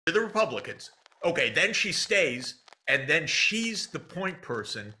to the Republicans. Okay, then she stays, and then she's the point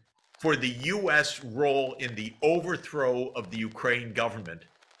person for the U.S. role in the overthrow of the Ukraine government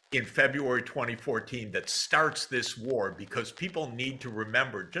in February 2014 that starts this war, because people need to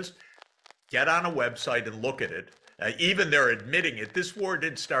remember, just get on a website and look at it. Even they're admitting it. This war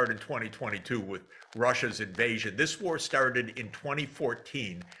didn't start in 2022 with Russia's invasion. This war started in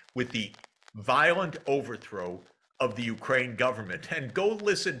 2014 with the violent overthrow of the Ukraine government. And go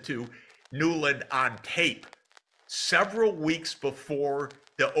listen to Nuland on tape several weeks before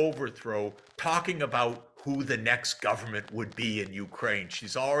the overthrow, talking about who the next government would be in Ukraine.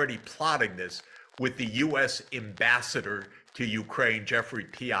 She's already plotting this with the U.S. ambassador to Ukraine, Jeffrey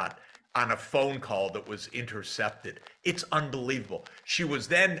Piot, on a phone call that was intercepted. It's unbelievable. She was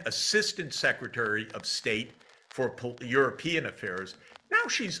then Assistant Secretary of State for European Affairs. Now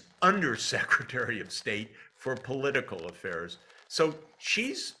she's Undersecretary of State for Political Affairs. So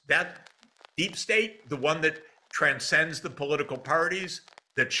she's that deep state, the one that transcends the political parties,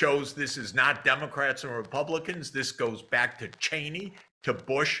 that shows this is not Democrats and Republicans. This goes back to Cheney, to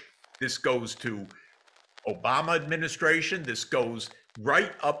Bush. This goes to Obama administration. This goes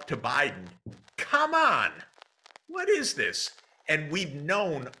right up to Biden. Come on. What is this? And we've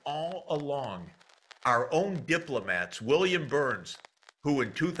known all along. Our own diplomats, William Burns, who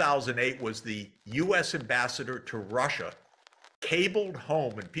in 2008 was the U.S. ambassador to Russia, cabled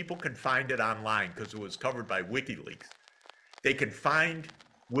home, and people can find it online because it was covered by WikiLeaks. They can find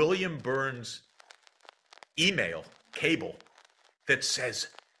William Burns' email cable that says,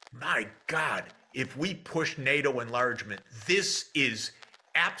 my God, if we push NATO enlargement, this is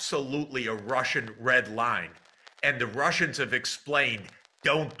absolutely a Russian red line. And the Russians have explained,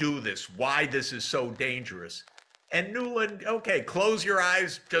 don't do this, why this is so dangerous. And Nuland, okay, close your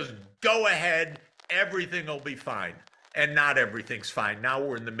eyes, just go ahead, everything will be fine. And not everything's fine. Now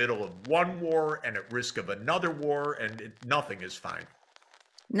we're in the middle of one war and at risk of another war, and nothing is fine.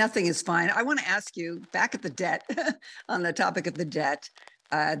 Nothing is fine. I want to ask you, back at the debt, on the topic of the debt,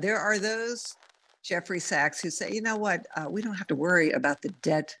 there are those, Jeffrey Sachs, who say, you know what, we don't have to worry about the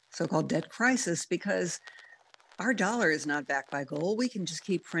debt, so-called debt crisis, because our dollar is not backed by gold. We can just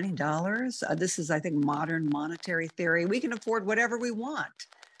keep printing dollars. This is, I think, modern monetary theory. We can afford whatever we want.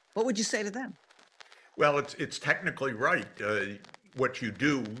 What would you say to them? Well, it's technically right. What you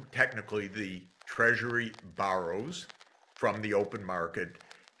do, technically, the Treasury borrows from the open market,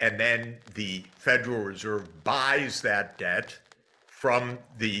 and then the Federal Reserve buys that debt from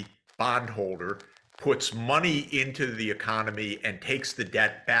the bondholder, puts money into the economy, and takes the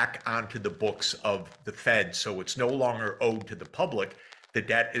debt back onto the books of the Fed. So it's no longer owed to the public. The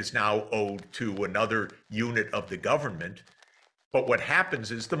debt is now owed to another unit of the government. But what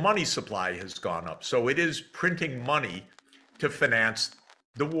happens is the money supply has gone up. So it is printing money to finance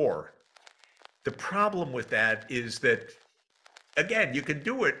the war. The problem with that is that, again, you can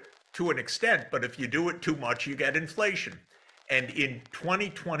do it to an extent, but if you do it too much, you get inflation. And in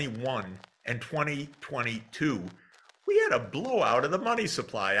 2021 and 2022, we had a blowout of the money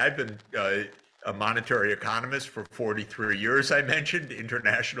supply. I've been a monetary economist for 43 years, I mentioned,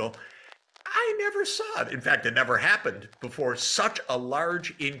 international. I never saw it. In fact, it never happened before, such a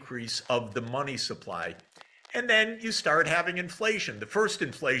large increase of the money supply. And then you start having inflation. The first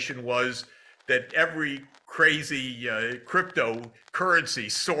inflation was that every crazy cryptocurrency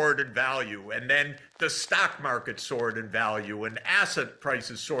soared in value. And then the stock market soared in value, and asset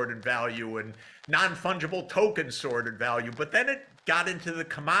prices soared in value, and non-fungible tokens soared in value. But then it got into the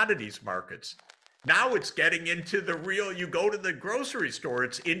commodities markets. Now it's getting into the real, you go to the grocery store,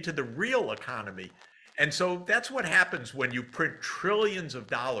 it's into the real economy. And so that's what happens when you print trillions of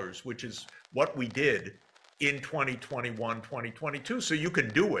dollars, which is what we did in 2021, 2022. So you can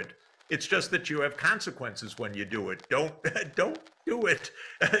do it. It's just that you have consequences when you do it. Don't do it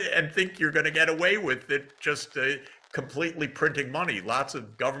and think you're going to get away with it just completely printing money. Lots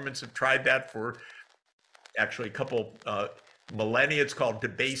of governments have tried that for actually a couple millennia. It's called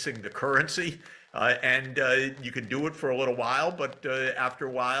debasing the currency. And you can do it for a little while, but after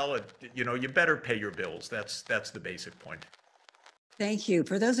a while, you better pay your bills. That's the basic point. Thank you.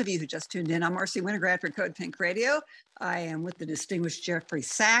 For those of you who just tuned in, I'm Marcy Winograd for Code Pink Radio. I am with the distinguished Jeffrey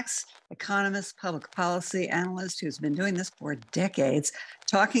Sachs, economist, public policy analyst, who's been doing this for decades,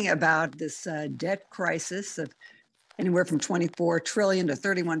 talking about this debt crisis of anywhere from $24 trillion to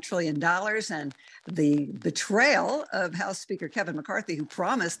 $31 trillion, and the betrayal of House Speaker Kevin McCarthy, who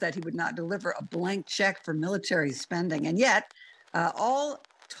promised that he would not deliver a blank check for military spending. And yet, all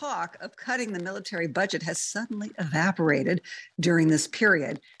talk of cutting the military budget has suddenly evaporated during this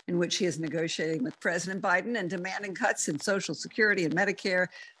period in which he is negotiating with President Biden and demanding cuts in Social Security and Medicare,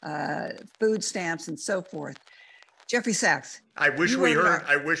 food stamps, and so forth. Jeffrey Sachs. I wish we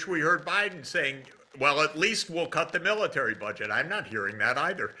heard Biden saying, well, at least we'll cut the military budget. I'm not hearing that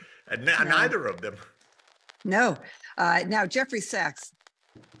either. Neither of them. No. Now, Jeffrey Sachs,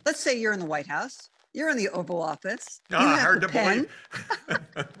 let's say you're in the White House. You're in the Oval Office. Hard to believe.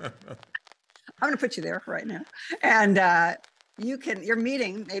 I'm going to put you there right now. And you're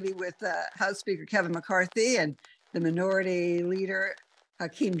meeting maybe with House Speaker Kevin McCarthy and the Minority Leader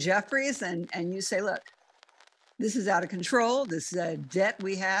Hakeem Jeffries, and you say, look, this is out of control. This debt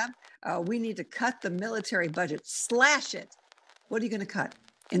we have. We need to cut the military budget, slash it. What are you going to cut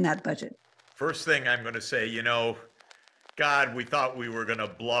in that budget? First thing I'm going to say, God, we thought we were going to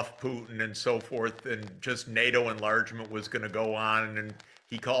bluff Putin and so forth, and just NATO enlargement was going to go on, and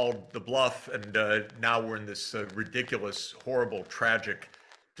he called the bluff, and now we're in this ridiculous, horrible, tragic,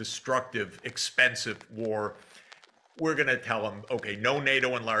 destructive, expensive war. We're going to tell him, okay, no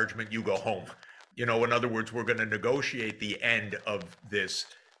NATO enlargement, you go home. In other words, we're going to negotiate the end of this,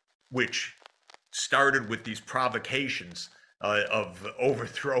 which started with these provocations of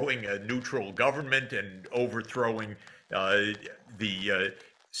overthrowing a neutral government and overthrowing the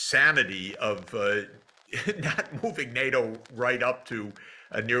sanity of not moving NATO right up to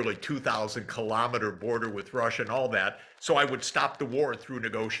a nearly 2,000-kilometer border with Russia and all that. So I would stop the war through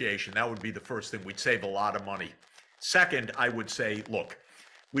negotiation. That would be the first thing. We'd save a lot of money. Second, I would say, look,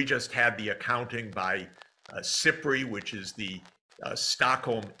 we just had the accounting by SIPRI, which is the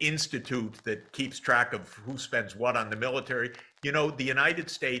Stockholm Institute that keeps track of who spends what on the military. The United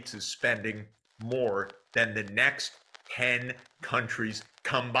States is spending more than the next 10 countries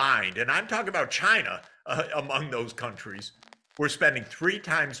combined. And I'm talking about China among those countries. We're spending 3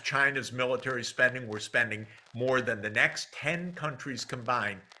 times China's military spending. We're spending more than the next 10 countries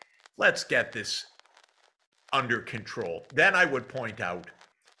combined. Let's get this under control. Then I would point out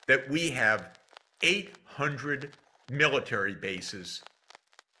that we have 800 military bases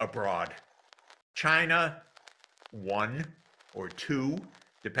abroad. China, 1 or 2,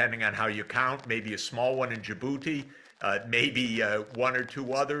 depending on how you count, maybe a small one in Djibouti, maybe 1 or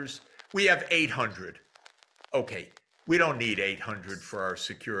 2 others. We have 800. Okay, we don't need 800 for our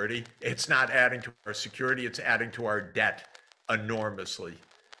security. It's not adding to our security, it's adding to our debt enormously.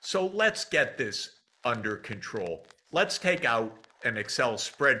 So let's get this under control. Let's take out an Excel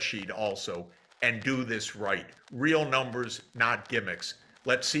spreadsheet also and do this right. Real numbers, not gimmicks.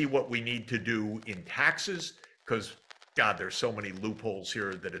 Let's see what we need to do in taxes, because God, there's so many loopholes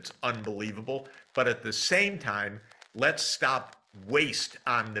here that it's unbelievable. But at the same time, let's stop waste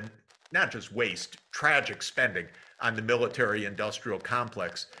on the, not just waste, tragic spending on the military industrial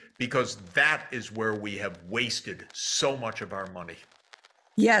complex, because that is where we have wasted so much of our money.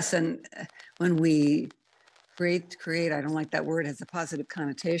 Yes, and when we create, I don't like that word, it has a positive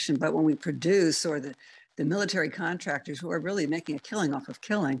connotation, but when we produce, or the military contractors who are really making a killing off of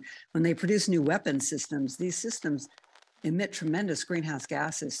killing, when they produce new weapon systems, these systems emit tremendous greenhouse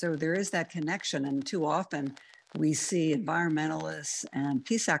gases. So there is that connection, and too often we see environmentalists and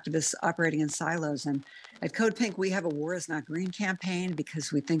peace activists operating in silos. And at Code Pink, we have a War is Not Green campaign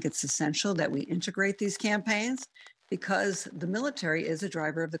because we think it's essential that we integrate these campaigns, because the military is a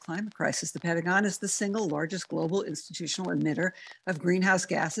driver of the climate crisis. The Pentagon is the single largest global institutional emitter of greenhouse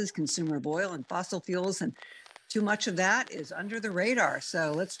gases, consumer of oil and fossil fuels, and too much of that is under the radar.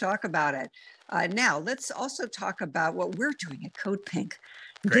 So let's talk about it. Now, let's also talk about what we're doing at Code Pink.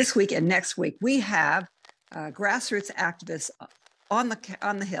 Great. This week and next week. We have grassroots activists on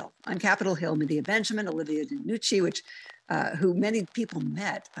the Hill, on Capitol Hill, Medea Benjamin, Olivia DiNucci, who many people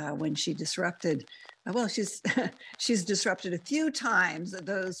met when she disrupted. Well, she's disrupted a few times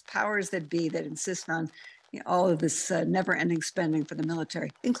those powers that be that insist on all of this never-ending spending for the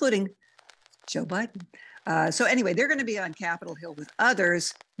military, including Joe Biden. So anyway, they're going to be on Capitol Hill with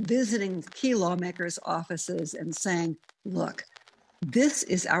others, visiting key lawmakers' offices and saying, look, this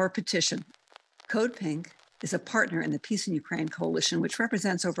is our petition. Code Pink is a partner in the Peace in Ukraine Coalition, which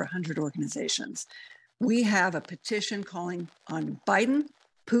represents over 100 organizations. We have a petition calling on Biden,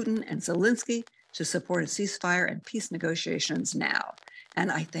 Putin, and Zelensky to support a ceasefire and peace negotiations now.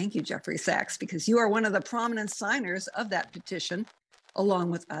 And I thank you, Jeffrey Sachs, because you are one of the prominent signers of that petition,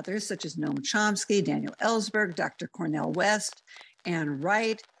 along with others such as Noam Chomsky, Daniel Ellsberg, Dr. Cornel West, Ann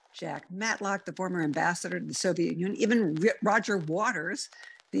Wright, Jack Matlock, the former ambassador to the Soviet Union, even Roger Waters,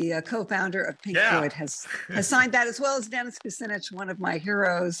 the co-founder of Pink Floyd, has signed that, as well as Dennis Kucinich, one of my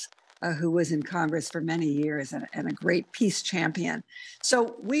heroes, who was in Congress for many years and a great peace champion.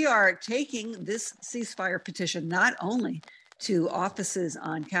 So we are taking this ceasefire petition not only to offices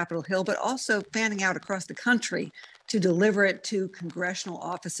on Capitol Hill, but also fanning out across the country to deliver it to congressional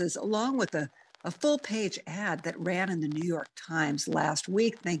offices, along with a full-page ad that ran in the New York Times last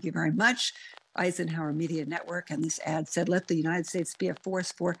week. Thank you very much, Eisenhower Media Network. And this ad said, let the United States be a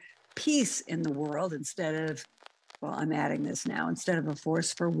force for peace in the world instead of, well, I'm adding this now, instead of a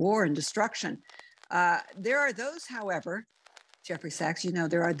force for war and destruction. There are those, however, Jeffrey Sachs, you know,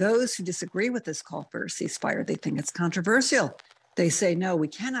 there are those who disagree with this call for a ceasefire. They think it's controversial. They say, no, we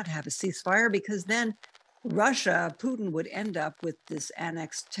cannot have a ceasefire because then Russia, Putin would end up with this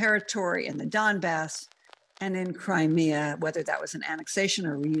annexed territory in the Donbass and in Crimea. Whether that was an annexation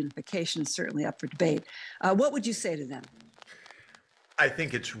or reunification is certainly up for debate. What would you say to them? I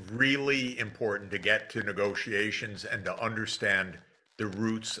think it's really important to get to negotiations and to understand the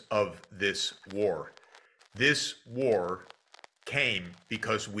roots of this war. This war came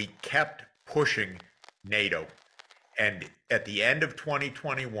because we kept pushing NATO. And at the end of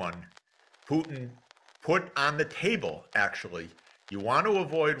 2021, Putin put on the table, actually, you want to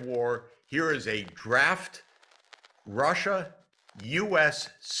avoid war, here is a draft Russia-US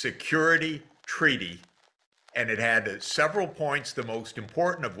security treaty. And it had several points, the most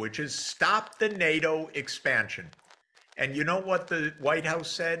important of which is stop the NATO expansion. And you know what the White House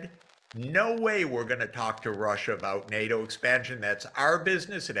said? No way we're going to talk to Russia about NATO expansion. That's our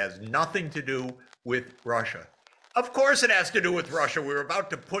business. It has nothing to do with Russia. Of course it has to do with Russia. We're about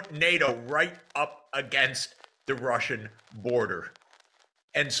to put NATO right up against the Russian border.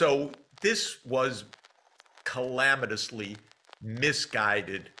 And so this was calamitously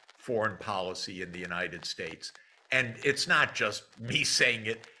misguided foreign policy in the United States. And it's not just me saying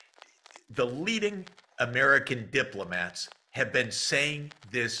it. The leading American diplomats have been saying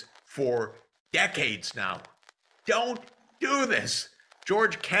this for decades now. Don't do this.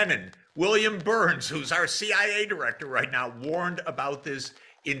 George Kennan, William Burns, who's our CIA director right now, warned about this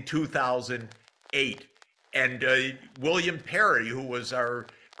in 2008. And William Perry, who was our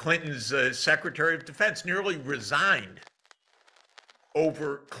Clinton's Secretary of Defense, nearly resigned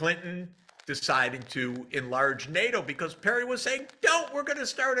over Clinton deciding to enlarge NATO because Perry was saying, we're going to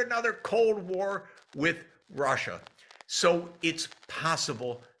start another Cold War with Russia. So it's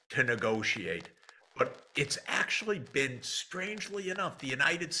possible to negotiate. But it's actually been, strangely enough, the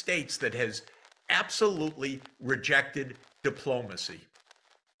United States that has absolutely rejected diplomacy.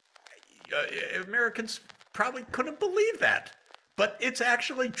 Americans probably couldn't believe that, but it's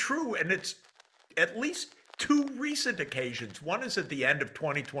actually true. And it's at least two recent occasions. One is at the end of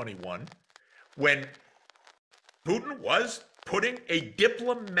 2021, when Putin was putting a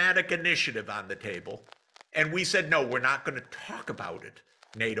diplomatic initiative on the table. And we said, no, we're not going to talk about it.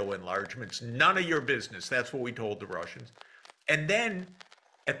 NATO enlargements, none of your business. That's what we told the Russians. And then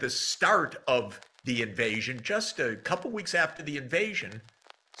at the start of the invasion, just a couple weeks after the invasion,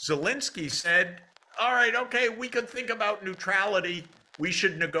 Zelensky said, all right, okay, we could think about neutrality. We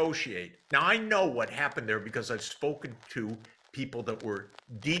should negotiate. Now, I know what happened there because I've spoken to people that were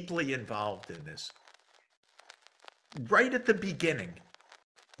deeply involved in this. Right at the beginning,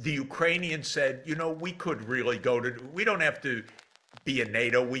 the Ukrainians said, you know, we could really we don't have to be in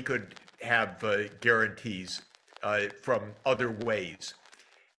NATO. We could have guarantees from other ways.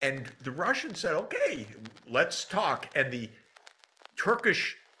 And the Russians said, okay, let's talk. And the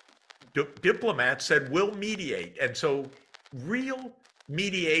Turkish diplomats said, we'll mediate. And so real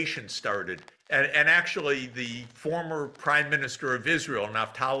mediation started. And actually, the former Prime Minister of Israel,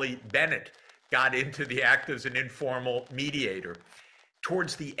 Naftali Bennett, got into the act as an informal mediator.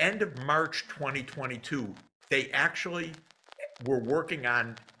 Towards the end of March 2022, they actually were working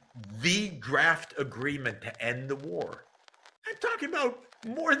on the draft agreement to end the war. I'm talking about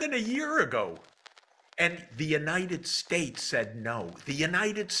more than a year ago. And the United States said no. The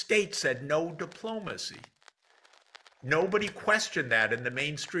United States said no diplomacy. Nobody questioned that in the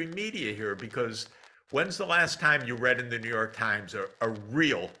mainstream media here, because when's the last time you read in the New York Times a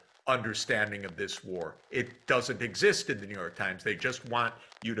real understanding of this war? It doesn't exist in the New York Times. They just want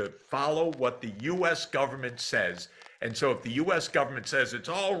you to follow what the U.S. government says. And so if the U.S. government says it's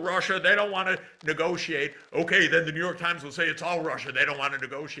all Russia, they don't want to negotiate, okay, then the New York Times will say it's all Russia, they don't want to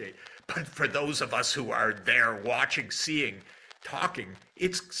negotiate. But for those of us who are there watching, seeing, talking,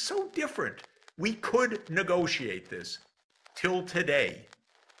 it's so different. We could negotiate this till today,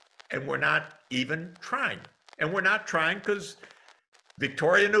 and we're not even trying. And we're not trying because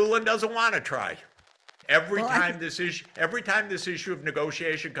Victoria Nuland doesn't want to try. Every time this issue of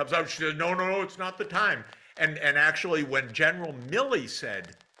negotiation comes up, she says, no, it's not the time. And actually, when General Milley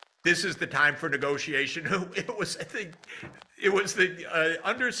said this is the time for negotiation. It was, I think, it was the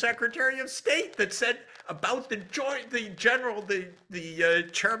Undersecretary of State that said about the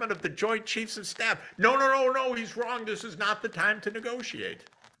chairman of the Joint Chiefs of Staff. No, he's wrong. This is not the time to negotiate.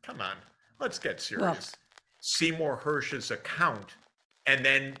 Come on, let's get serious. Well, Seymour Hersh's account and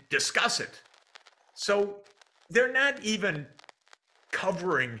then discuss it. So they're not even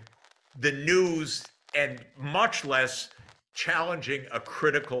covering the news and much less challenging a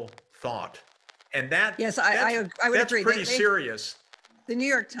critical thought. And that, yes, I would that's agree. pretty serious. The New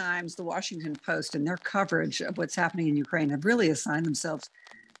York Times, the Washington Post, and their coverage of what's happening in Ukraine have really assigned themselves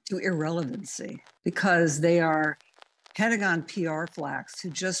to irrelevancy because they are Pentagon PR flacks who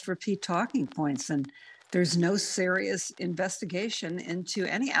just repeat talking points. And there's no serious investigation into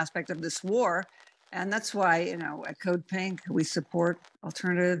any aspect of this war. And that's why, at Code Pink, we support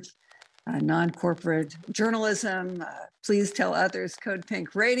alternative, non-corporate journalism. Please tell others. Code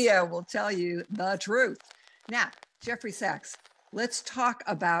Pink Radio will tell you the truth. Now, Jeffrey Sachs, let's talk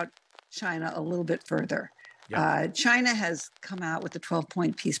about China a little bit further. Yeah. China has come out with the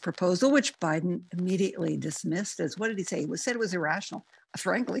 12-point peace proposal, which Biden immediately dismissed as, what did he say? He said it was irrational.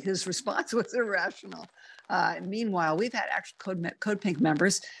 Frankly, his response was irrational. Meanwhile, we've had actual Code Pink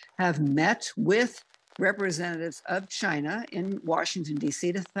members have met with representatives of China in Washington,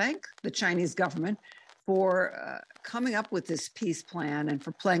 D.C. to thank the Chinese government for coming up with this peace plan and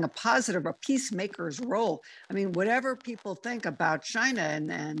for playing a peacemaker's role. I mean, whatever people think about China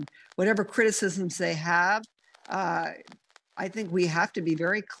and whatever criticisms they have, I think we have to be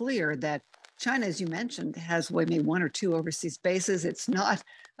very clear that China, as you mentioned, has maybe one or two overseas bases. It's not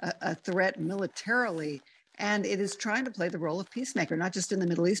a threat militarily, and it is trying to play the role of peacemaker, not just in the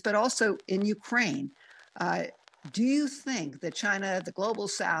Middle East, but also in Ukraine. Do you think that China, the global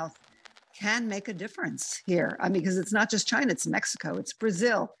South, can make a difference here? I mean, because it's not just China, it's Mexico, it's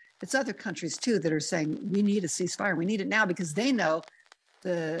Brazil, it's other countries too that are saying we need a ceasefire. We need it now because they know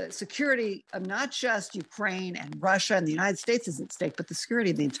the security of not just Ukraine and Russia and the United States is at stake, but the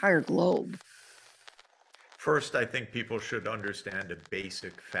security of the entire globe. First, I think people should understand a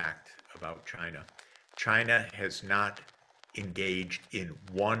basic fact about China. China has not engaged in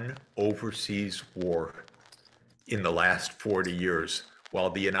one overseas war in the last 40 years, while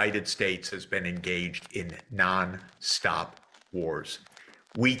the United States has been engaged in non-stop wars.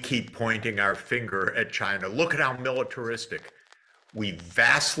 We keep pointing our finger at China. Look at how militaristic. We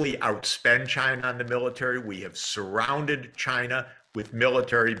vastly outspend China on the military. We have surrounded China with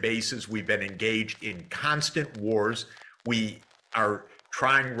military bases. We've been engaged in constant wars. We are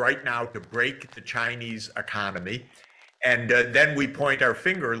trying right now to break the Chinese economy. And then we point our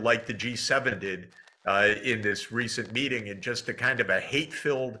finger like the G7 did in this recent meeting in just a kind of a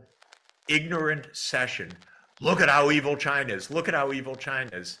hate-filled, ignorant session. Look at how evil China is. Look at how evil China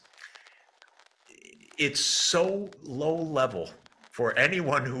is. It's so low level for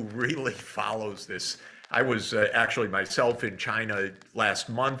anyone who really follows this. I was actually myself in China last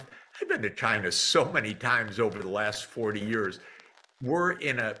month. I've been to China so many times over the last 40 years. We're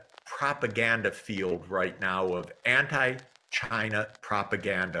in a propaganda field right now of anti-China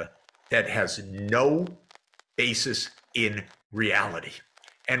propaganda that has no basis in reality.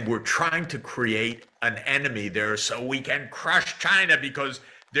 And we're trying to create an enemy there so we can crush China because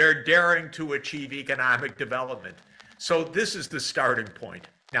they're daring to achieve economic development. So this is the starting point.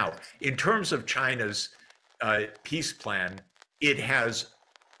 Now, in terms of China's peace plan, it has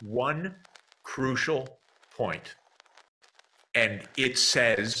one crucial point. And it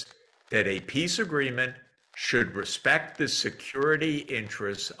says that a peace agreement should respect the security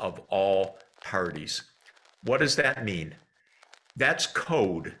interests of all parties. What does that mean? That's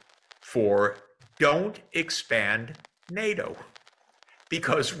code for don't expand NATO,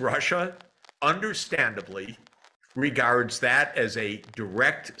 because Russia, understandably, regards that as a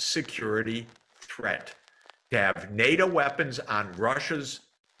direct security threat. To have NATO weapons on Russia's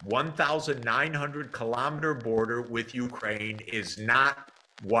 1,900-kilometer border with Ukraine is not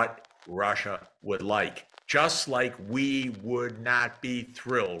what Russia would like. Just like we would not be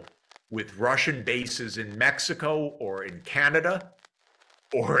thrilled with Russian bases in Mexico or in Canada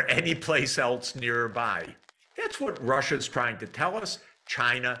or any place else nearby. That's what Russia's trying to tell us.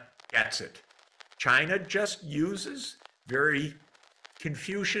 China gets it. China just uses very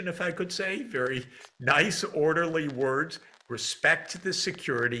Confucian, if I could say, very nice, orderly words, respect the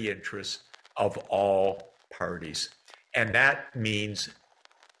security interests of all parties. And that means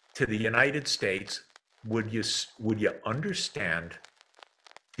to the United States, would you understand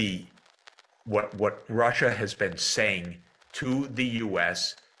what Russia has been saying to the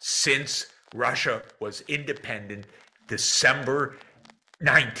US since Russia was independent December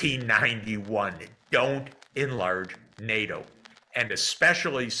 1991. Don't enlarge NATO. And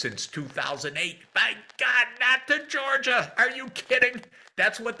especially since 2008. By God, not to Georgia. Are you kidding?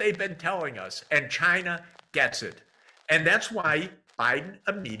 That's what they've been telling us. And China gets it. And that's why Biden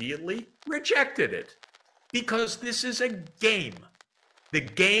immediately rejected it. Because this is a game. The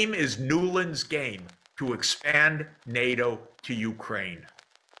game is Newland's game to expand NATO to Ukraine.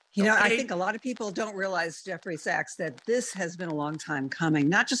 You know, I think a lot of people don't realize, Jeffrey Sachs, that this has been a long time coming,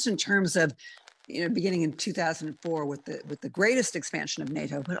 not just in terms of, you know, beginning in 2004 with the greatest expansion of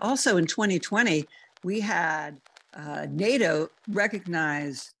NATO, but also in 2020, we had NATO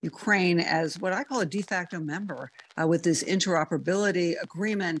recognize Ukraine as what I call a de facto member with this interoperability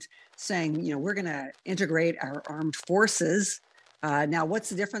agreement saying, you know, we're going to integrate our armed forces. Now, what's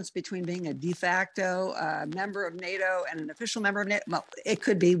the difference between being a de facto member of NATO and an official member of NATO? Well, it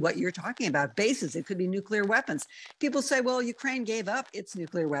could be what you're talking about, bases. It could be nuclear weapons. People say, well, Ukraine gave up its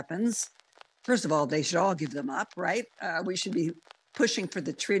nuclear weapons. First of all, they should all give them up, right? We should be pushing for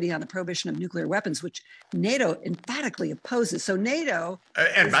the treaty on the prohibition of nuclear weapons, which NATO emphatically opposes. So NATO,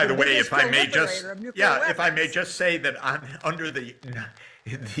 and by the way, if I may just, weapons. if I may just say that under the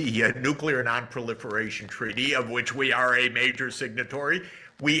Nuclear Non-Proliferation Treaty, of which we are a major signatory,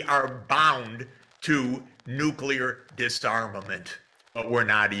 we are bound to nuclear disarmament, but we're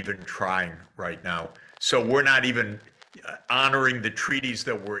not even trying right now. So we're not even honoring the treaties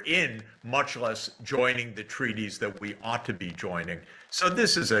that we're in, much less joining the treaties that we ought to be joining. So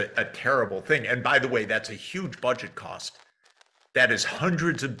this is a terrible thing. And by the way, that's a huge budget cost. That is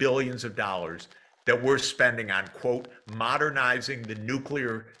hundreds of billions of dollars that we're spending on, quote, modernizing the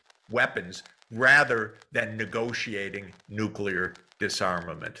nuclear weapons rather than negotiating nuclear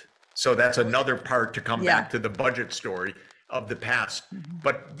disarmament. So that's another part to come back to the budget story of the past.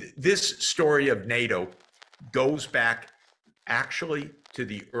 But this story of NATO goes back actually to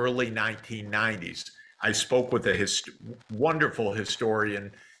the early 1990s. I spoke with a wonderful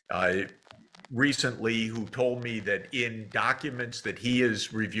historian recently who told me that in documents that he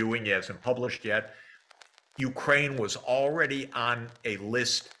is reviewing, he hasn't published yet, Ukraine was already on a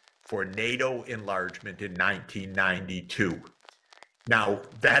list for NATO enlargement in 1992. Now,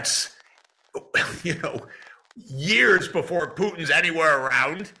 that's, you know, years before Putin's anywhere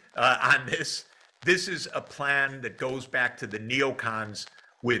around on this. This is a plan that goes back to the neocons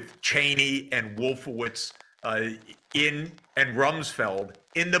with Cheney and Wolfowitz and Rumsfeld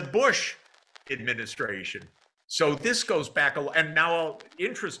in the Bush administration. So this goes back, and now,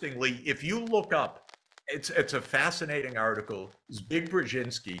 interestingly, if you look up, it's a fascinating article. Zbig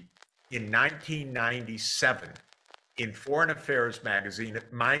Brzezinski in 1997 in Foreign Affairs magazine.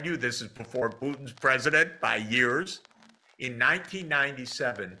 Mind you, this is before Putin's president by years. In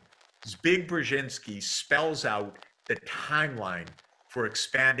 1997, Zbig Brzezinski spells out the timeline for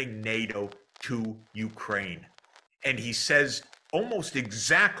expanding NATO to Ukraine. And he says almost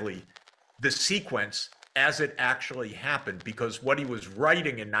exactly the sequence as it actually happened, because what he was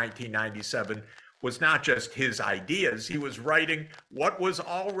writing in 1997 was not just his ideas, he was writing what was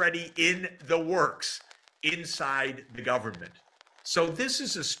already in the works inside the government. So this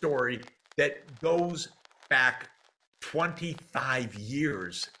is a story that goes back 25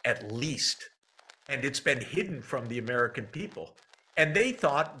 years at least, and it's been hidden from the American people. And they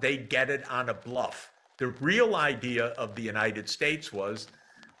thought they'd get it on a bluff. The real idea of the United States was,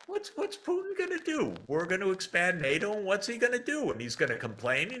 what's Putin going to do? We're going to expand NATO, and what's he going to do? And he's going to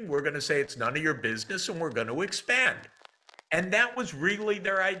complain, and we're going to say it's none of your business, and we're going to expand. And that was really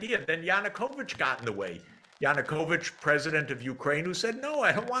their idea. Then Yanukovych got in the way. Yanukovych, president of Ukraine, who said, no,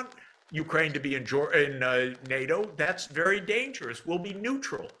 I don't want Ukraine to be in NATO. That's very dangerous. We'll be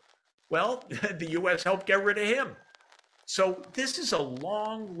neutral. Well, the U.S. helped get rid of him. So this is a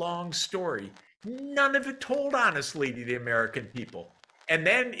long, long story. None of it told honestly to the American people. And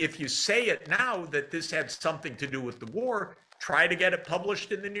then if you say it now that this had something to do with the war, try to get it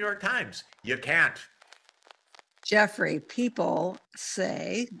published in the New York Times. You can't. Jeffrey, people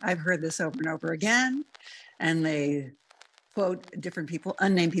say, I've heard this over and over again, and they quote different people,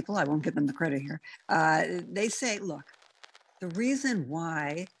 unnamed people, I won't give them the credit here. They say, look, the reason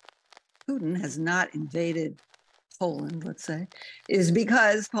why Putin has not invaded Poland, let's say, is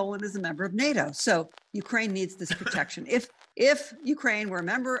because Poland is a member of NATO. So Ukraine needs this protection. If Ukraine were a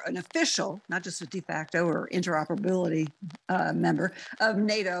member, an official, not just a de facto or interoperability member of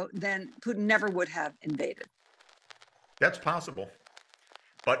NATO, then Putin never would have invaded. That's possible.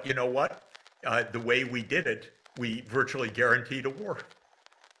 But you know what? The way we did it, we virtually guaranteed a war.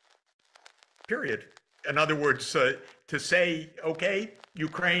 Period. In other words, to say, okay,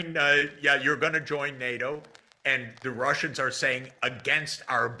 Ukraine, yeah, you're going to join NATO, and the Russians are saying against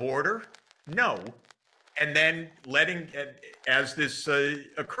our border? No. And then as this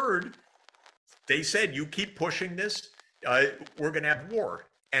occurred, they said, you keep pushing this, we're going to have war.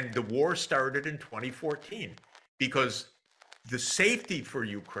 And the war started in 2014 because the safety for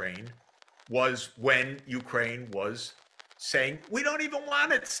Ukraine was when Ukraine was saying, we don't even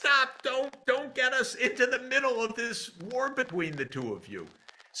want it. Stop. Don't get us into the middle of this war between the two of you.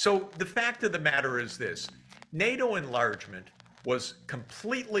 So the fact of the matter is this: NATO enlargement was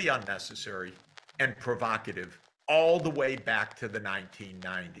completely unnecessary and provocative all the way back to the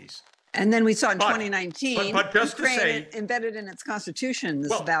 1990s. And then we saw in 2019, but just Ukraine to say, embedded in its constitution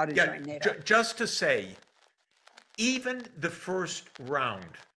this vow to join NATO. Just to say, even the first round,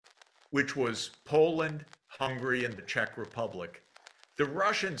 which was Poland, Hungary, and the Czech Republic, the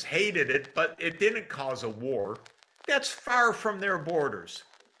Russians hated it, but it didn't cause a war. That's far from their borders.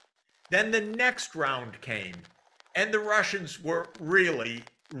 Then the next round came, and the Russians were really,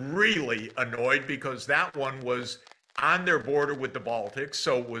 really annoyed because that one was on their border with the Baltics.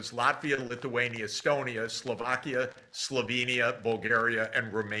 So it was Latvia, Lithuania, Estonia, Slovakia, Slovenia, Bulgaria,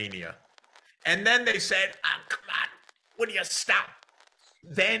 and Romania. And then they said, oh, come on, will you stop?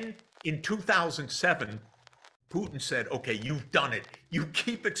 Then in 2007, Putin said, okay, you've done it. You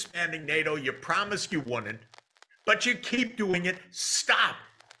keep expanding NATO. You promised you wouldn't, but you keep doing it. Stop.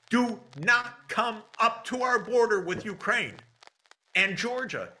 Do not come up to our border with Ukraine and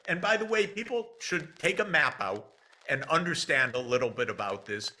Georgia. And by the way, people should take a map out and understand a little bit about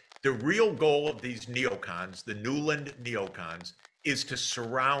this. The real goal of these neocons, the Nuland neocons, is to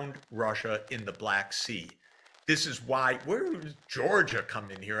surround Russia in the Black Sea. This is why, where does Georgia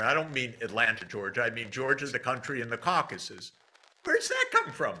come in here? I don't mean Atlanta, Georgia. I mean Georgia, the country in the Caucasus. Where's that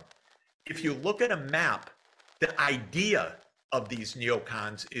come from? If you look at a map, the idea of these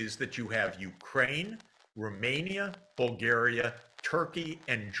neocons is that you have Ukraine, Romania, Bulgaria, Turkey,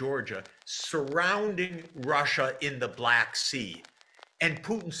 and Georgia surrounding Russia in the Black Sea. And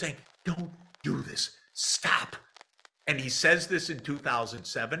Putin saying, don't do this, stop. And he says this in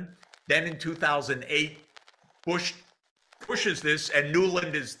 2007. Then in 2008, Bush pushes this, and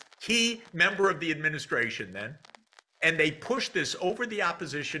Nuland is key member of the administration then. And they push this over the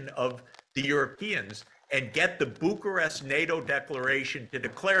opposition of the Europeans and get the Bucharest NATO declaration to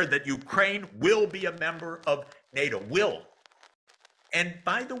declare that Ukraine will be a member of NATO, will. And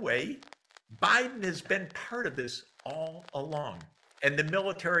by the way, Biden has been part of this all along. And the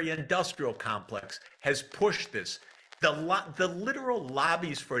military-industrial complex has pushed this. The literal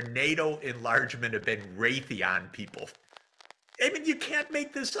lobbies for NATO enlargement have been Raytheon people. I mean, you can't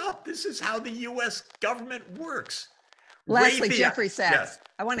make this up. This is how the U.S. government works. Lastly, Raytheon, Jeffrey Sachs, yes.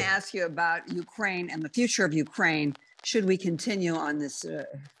 I want to ask you about Ukraine and the future of Ukraine. Should we continue on this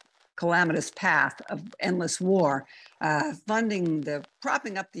calamitous path of endless war,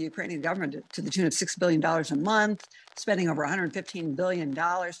 propping up the Ukrainian government to the tune of $6 billion a month, spending over $115 billion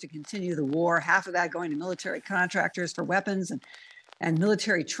to continue the war, half of that going to military contractors for weapons and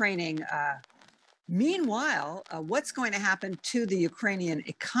military training. Meanwhile, what's going to happen to the Ukrainian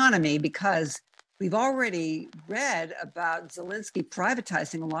economy? Because we've already read about Zelensky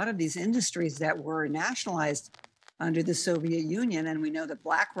privatizing a lot of these industries that were nationalized under the Soviet Union. And we know that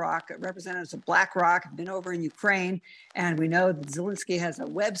representatives of BlackRock have been over in Ukraine. And we know that Zelensky has a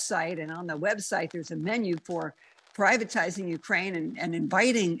website. And on the website, there's a menu for privatizing Ukraine and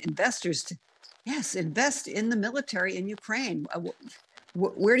inviting investors to, yes, invest in the military in Ukraine.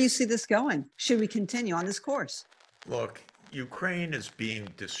 Where do you see this going? Should we continue on this course? Look, Ukraine is being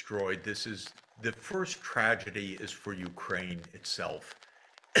destroyed. The first tragedy is for Ukraine itself.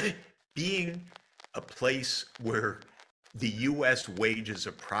 Being a place where the U.S. wages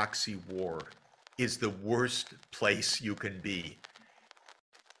a proxy war is the worst place you can be.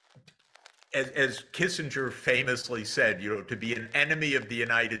 As Kissinger famously said, to be an enemy of the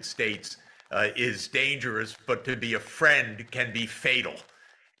United States is dangerous, but to be a friend can be fatal.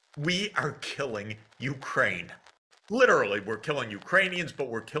 We are killing Ukraine. Literally, we're killing Ukrainians, but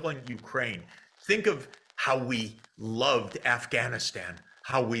we're killing Ukraine. Think of how we loved Afghanistan,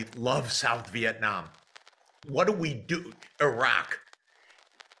 how we love South Vietnam. What do we do? Iraq.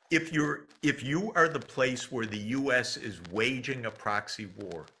 If you are the place where the U.S. is waging a proxy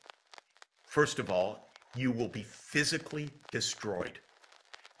war, first of all, you will be physically destroyed.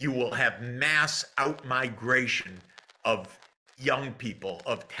 You will have mass outmigration of young people,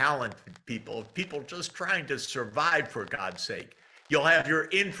 of talented people, of people just trying to survive, for God's sake. You'll have your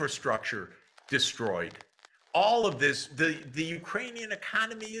infrastructure destroyed. All of this, the Ukrainian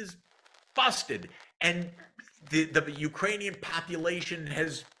economy is busted, and the Ukrainian population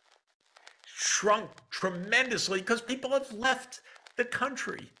has shrunk tremendously because people have left the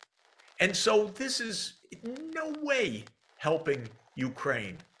country. And so this is in no way helping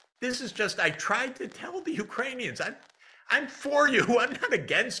Ukraine. This is just, I tried to tell the Ukrainians, I'm for you. I'm not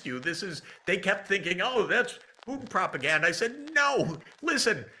against you. They kept thinking, oh, that's Putin propaganda. I said, no,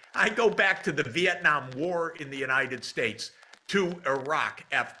 listen, I go back to the Vietnam War in the United States, to Iraq,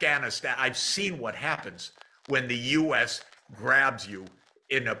 Afghanistan. I've seen what happens when the US grabs you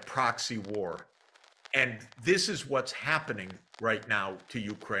in a proxy war. And this is what's happening right now to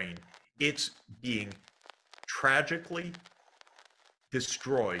Ukraine. It's being tragically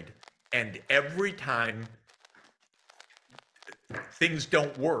destroyed. And every time things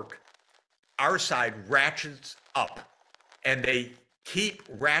don't work, our side ratchets up, and they keep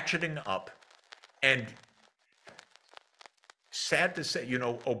ratcheting up. And sad to say,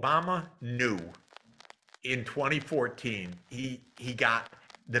 Obama knew in 2014, he got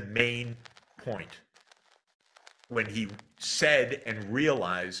the main point when he said and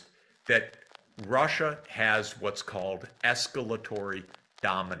realized that Russia has what's called escalatory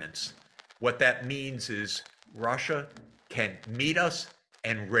dominance. What that means is Russia can meet us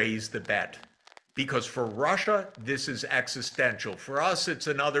and raise the bet. Because for Russia, this is existential. For us, it's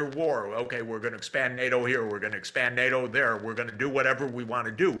another war. Okay, we're going to expand NATO here. We're going to expand NATO there. We're going to do whatever we want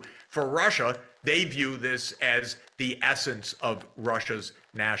to do. For Russia, they view this as the essence of Russia's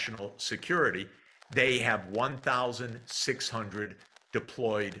national security. They have 1,600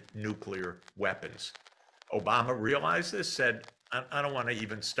 deployed nuclear weapons. Obama realized this, said, I don't want to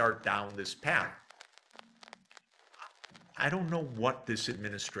even start down this path. I don't know what this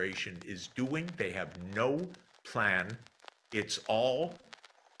administration is doing. They have no plan. It's phony.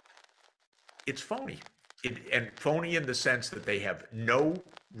 And phony in the sense that they have no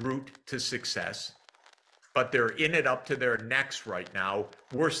route to success, but they're in it up to their necks right now.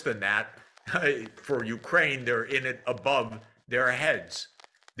 Worse than that, for Ukraine, they're in it above their heads.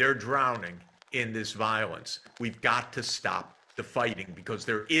 They're drowning in this violence. We've got to stop the fighting, because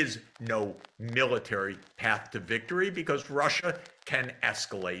there is no military path to victory, because Russia can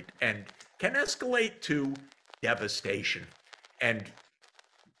escalate, and can escalate to devastation. And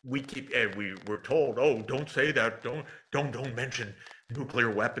we're told, oh, don't say that, don't mention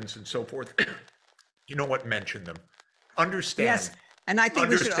nuclear weapons and so forth. You know what? Mention them. Understand. Yes, and I think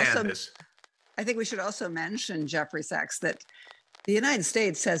we should also mention, Jeffrey Sachs, that the United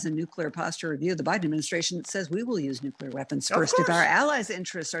States has a nuclear posture review. The Biden administration says we will use nuclear weapons first if our allies'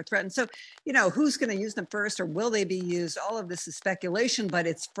 interests are threatened. So, who's going to use them first, or will they be used? All of this is speculation, but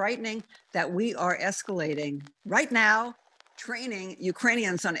it's frightening that we are escalating right now, training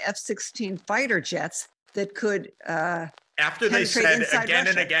Ukrainians on F-16 fighter jets that could after they said again Russia.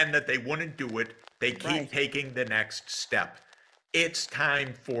 And again that they wouldn't do it, they keep taking the next step. It's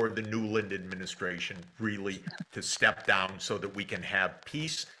time for the Newland administration really to step down so that we can have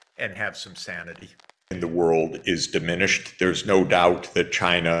peace and have some sanity. The world is diminished. There's no doubt that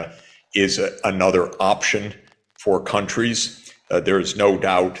China is another option for countries. There's no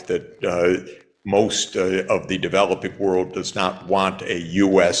doubt that most of the developing world does not want a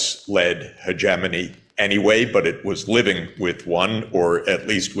US-led hegemony anyway, but it was living with one, or at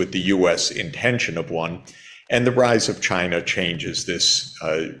least with the US intention of one. And the rise of China changes this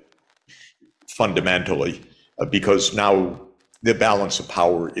fundamentally, because now the balance of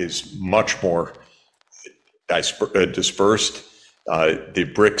power is much more dispersed.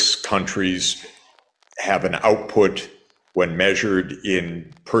 The BRICS countries have an output when measured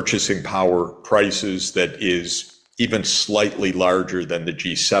in purchasing power prices that is even slightly larger than the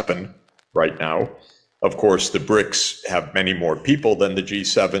G7 right now. Of course, the BRICS have many more people than the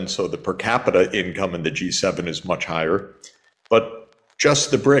G7, so the per capita income in the G7 is much higher. But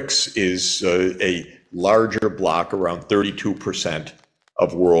just the BRICS is a larger block, around 32%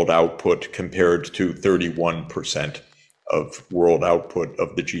 of world output compared to 31% of world output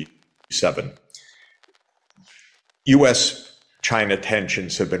of the G7. US-China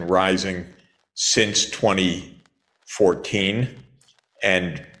tensions have been rising since 2014,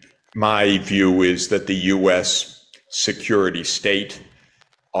 and my view is that the US security state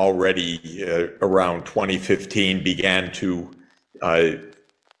already around 2015 began to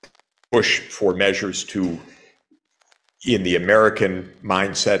push for measures to, in the American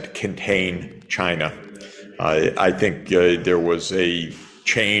mindset, contain China. I think there was a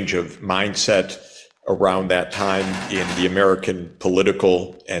change of mindset around that time in the American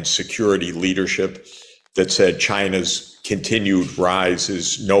political and security leadership that said China's continued rise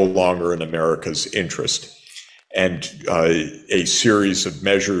is no longer in America's interest. And a series of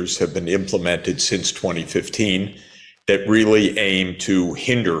measures have been implemented since 2015 that really aim to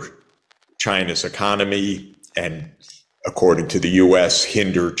hinder China's economy and, according to the US,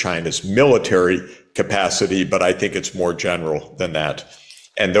 hinder China's military capacity, but I think it's more general than that.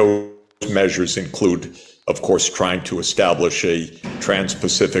 And those measures include, of course, trying to establish a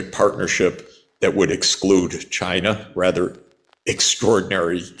Trans-Pacific partnership that would exclude China. Rather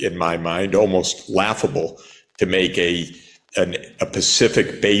extraordinary in my mind, almost laughable to make a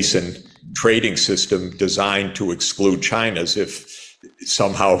Pacific Basin trading system designed to exclude China, as if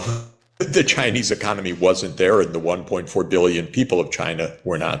somehow the Chinese economy wasn't there and the 1.4 billion people of China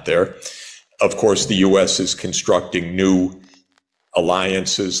were not there. Of course, the US is constructing new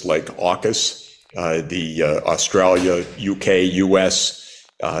alliances like AUKUS, the Australia, UK, US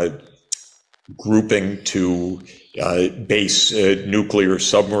grouping to base nuclear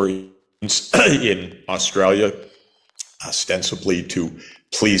submarines in Australia, ostensibly to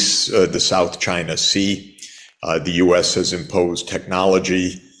police the South China Sea. The US has imposed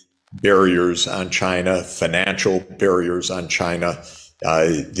technology barriers on China, financial barriers on China.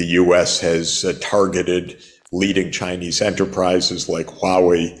 The US has targeted leading Chinese enterprises like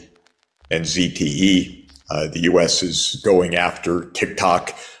Huawei and ZTE. The US is going after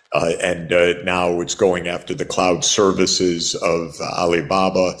TikTok, and now it's going after the cloud services of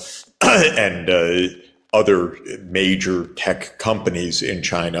Alibaba and other major tech companies in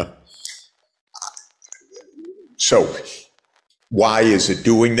China. So why is it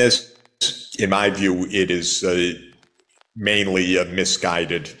doing this? In my view, it is mainly a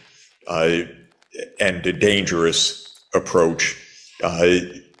misguided and a dangerous approach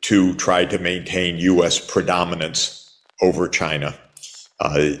to try to maintain US predominance over China.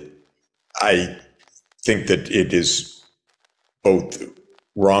 I think that it is both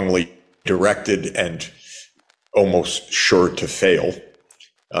wrongly directed and almost sure to fail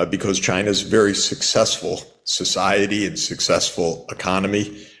because China is a very successful society and successful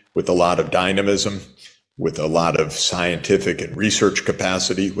economy with a lot of dynamism, with a lot of scientific and research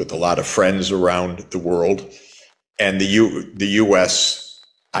capacity, with a lot of friends around the world. And the US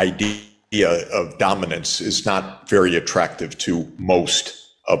idea of dominance is not very attractive to most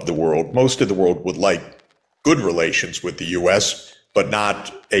of the world. Most of the world would like good relations with the US, but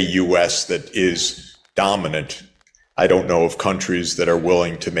not a US that is dominant. I don't know of countries that are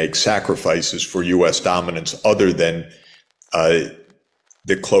willing to make sacrifices for US dominance other than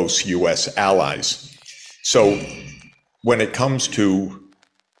the close US allies. So when it comes to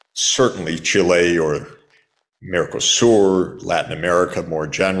certainly Chile or Mercosur, Latin America more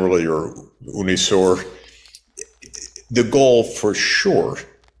generally, or UNISUR, the goal for sure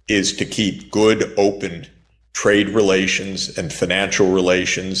is to keep good, open trade relations and financial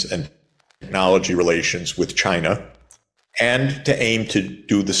relations and technology relations with China, and to aim to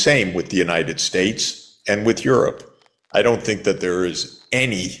do the same with the United States and with Europe. I don't think that there is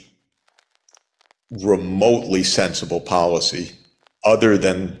any remotely sensible policy other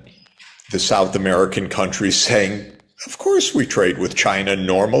than the South American countries saying, of course we trade with China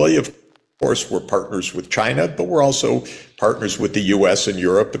normally, of course we're partners with China, but we're also partners with the US and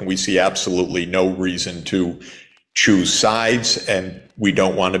Europe, and we see absolutely no reason to choose sides, and we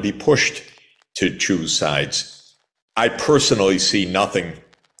don't want to be pushed to choose sides. I personally see nothing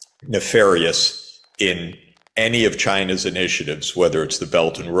nefarious in any of China's initiatives, whether it's the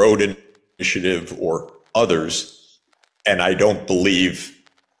Belt and Road Initiative or others, and I don't believe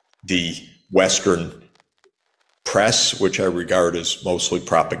the Western press, which I regard as mostly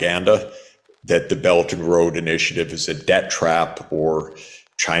propaganda, that the Belt and Road Initiative is a debt trap or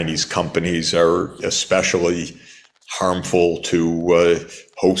Chinese companies are especially harmful to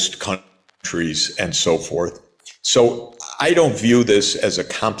host countries and so forth. So I don't view this as a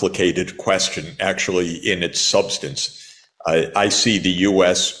complicated question, actually, in its substance. I see the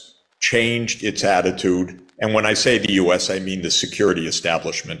U.S. changed its attitude. And when I say the U.S., I mean the security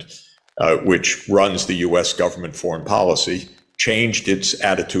establishment, which runs the U.S. government foreign policy, changed its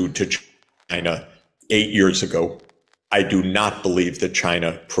attitude to China 8 years ago. I do not believe that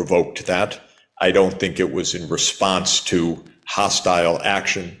China provoked that. I don't think it was in response to hostile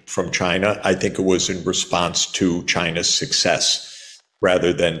action from China. I think it was in response to China's success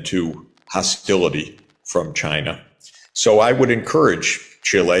rather than to hostility from China. So I would encourage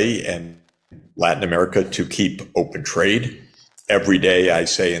Chile and Latin America to keep open trade. Every day I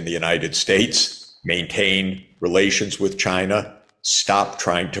say in the United States, maintain relations with China, stop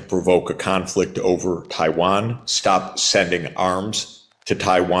trying to provoke a conflict over Taiwan, stop sending arms to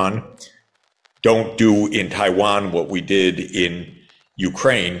Taiwan. Don't do in Taiwan what we did in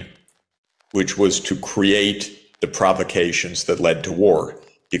Ukraine, which was to create the provocations that led to war,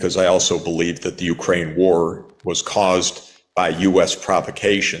 because I also believe that the Ukraine war was caused by US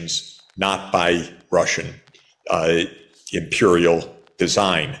provocations not by Russian imperial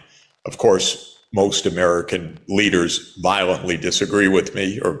design. Of course, most American leaders violently disagree with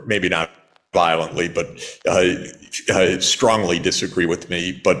me, or maybe not violently, but strongly disagree with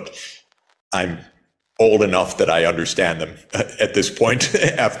me. But I'm old enough that I understand them at this point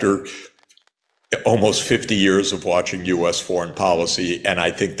after almost 50 years of watching U.S. foreign policy, and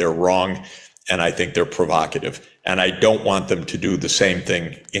I think they're wrong, and I think they're provocative. And I don't want them to do the same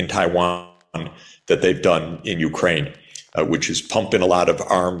thing in Taiwan that they've done in Ukraine, which is pump in a lot of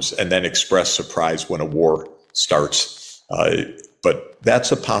arms and then express surprise when a war starts. But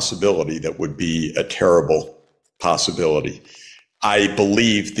that's a possibility that would be a terrible possibility. I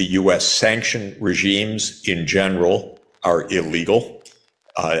believe the U.S. sanction regimes in general are illegal.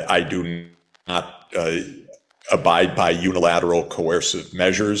 I do not abide by unilateral coercive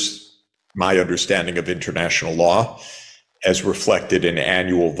measures. My understanding of international law, as reflected in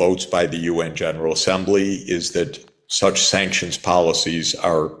annual votes by the UN General Assembly, is that such sanctions policies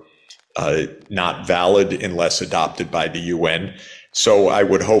are not valid unless adopted by the UN. So I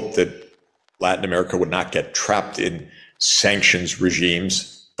would hope that Latin America would not get trapped in sanctions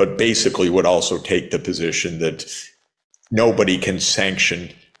regimes, but basically would also take the position that nobody can sanction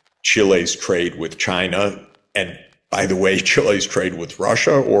Chile's trade with China. And by the way, Chile's trade with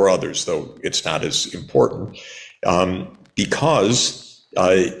Russia or others, though it's not as important, because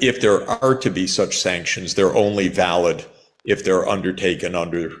if there are to be such sanctions, they're only valid if they're undertaken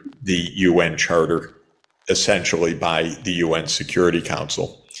under the UN Charter, essentially by the UN Security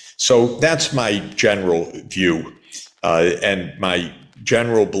Council. So that's my general view. And my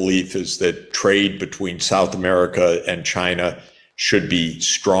general belief is that trade between South America and China should be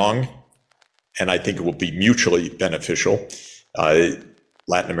strong, and I think it will be mutually beneficial.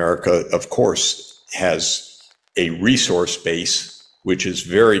 Latin America, of course, has a resource base which is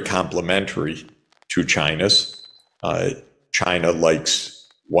very complementary to China's. China likes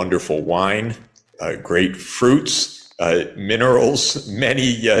wonderful wine, great fruits, minerals,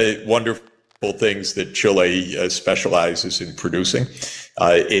 many wonderful things that Chile specializes in producing.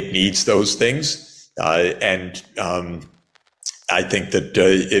 It needs those things, and I think that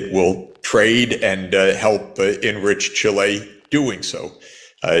it will trade and help enrich Chile doing so.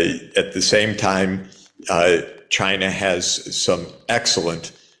 At the same time, China has some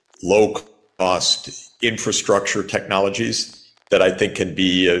excellent low-cost infrastructure technologies that I think can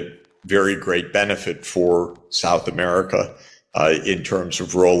be a very great benefit for South America in terms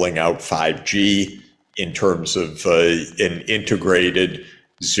of rolling out 5G, in terms of an integrated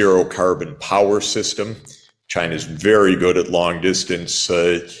zero-carbon power system. China's very good at long-distance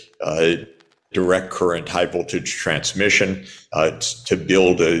direct current high voltage transmission to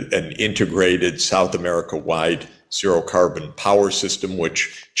build an integrated South America-wide zero carbon power system,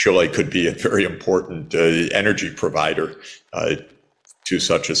 which Chile could be a very important energy provider to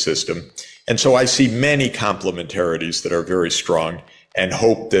such a system. And so I see many complementarities that are very strong, and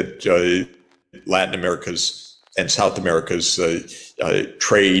hope that Latin America's and South America's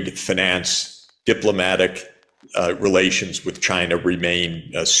trade, finance, diplomatic relations with China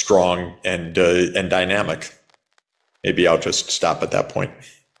remain strong and dynamic. Maybe I'll just stop at that point.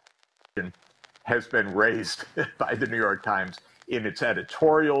 Has been raised by the New York Times in its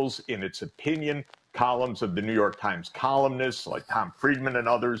editorials, in its opinion columns of the New York Times columnists like Tom Friedman and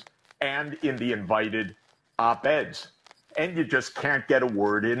others, and in the invited op-eds. And you just can't get a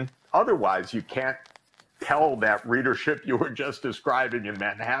word in otherwise. You can't tell that readership you were just describing in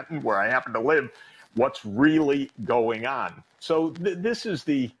Manhattan, where I happen to live, what's really going on. So this is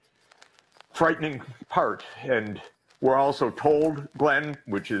the frightening part. And we're also told, Glenn,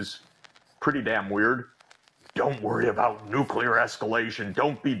 which is pretty damn weird, don't worry about nuclear escalation.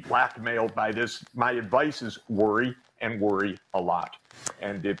 Don't be blackmailed by this. My advice is worry, and worry a lot.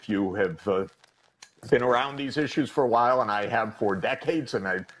 And if you have been around these issues for a while, and I have for decades, and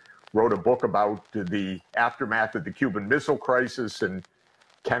I wrote a book about the aftermath of the Cuban Missile Crisis and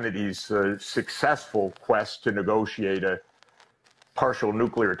Kennedy's successful quest to negotiate a partial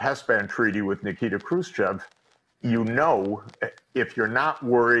nuclear test ban treaty with Nikita Khrushchev, you know, if you're not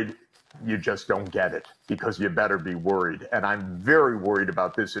worried, you just don't get it, because you better be worried. And I'm very worried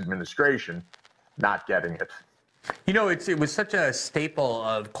about this administration not getting it. You know, it was such a staple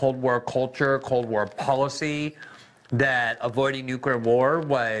of Cold War culture, Cold War policy, that avoiding nuclear war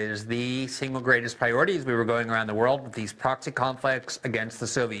was the single greatest priority as we were going around the world with these proxy conflicts against the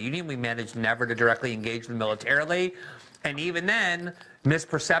Soviet Union. We managed never to directly engage them militarily. And even then,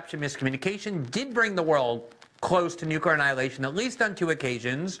 misperception, miscommunication did bring the world close to nuclear annihilation, at least on 2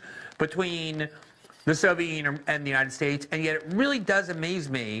 occasions, between the Soviet Union and the United States. And yet it really does amaze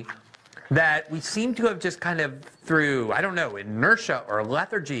me that we seem to have just kind of through, I don't know, inertia or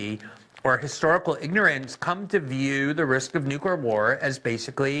lethargy or historical ignorance come to view the risk of nuclear war as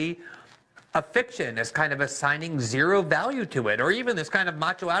basically a fiction, as kind of assigning zero value to it, or even this kind of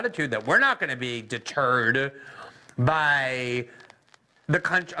macho attitude that we're not going to be deterred by a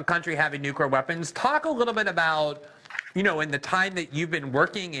country having nuclear weapons. Talk a little bit about, you know, in the time that you've been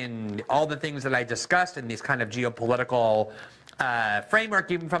working in all the things that I discussed in these kind of geopolitical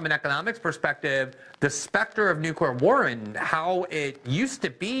framework, even from an economics perspective, the specter of nuclear war and how it used to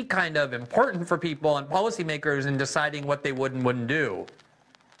be kind of important for people and policymakers in deciding what they would and wouldn't do.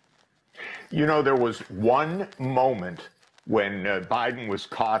 You know, there was one moment when Biden was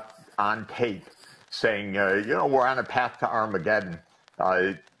caught on tape saying, you know, we're on a path to Armageddon.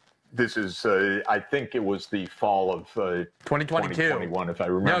 This is, I think it was the fall of 2021, if I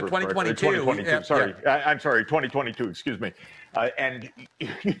remember. No, 2022. 2022, sorry. Yeah. I'm sorry, 2022, excuse me. And,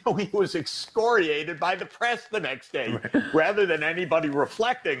 you know, he was excoriated by the press the next day, rather than anybody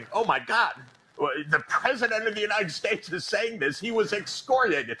reflecting, oh, my God, the president of the United States is saying this. He was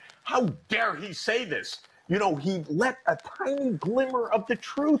excoriated. How dare he say this? You know, he let a tiny glimmer of the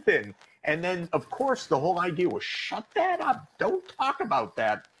truth in. And then, of course, the whole idea was shut that up. Don't talk about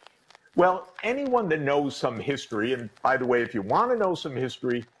that. Well, anyone that knows some history, and by the way, if you want to know some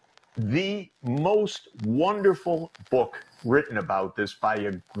history, the most wonderful book written about this by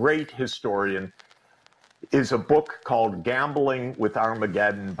a great historian is a book called Gambling with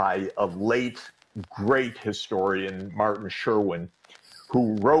Armageddon by a late, great historian, Martin Sherwin,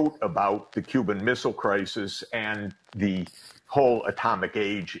 who wrote about the Cuban Missile Crisis and the whole atomic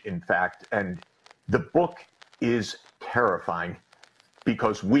age, in fact. And the book is terrifying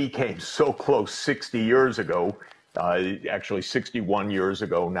because we came so close 60 years ago, actually 61 years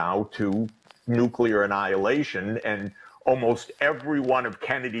ago now, to nuclear annihilation. And almost every one of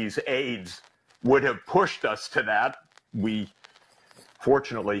Kennedy's aides would have pushed us to that. We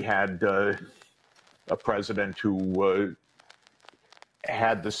fortunately had a president who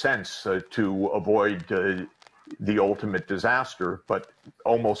had the sense to avoid the ultimate disaster, but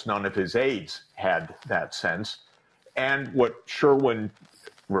almost none of his aides had that sense. And what Sherwin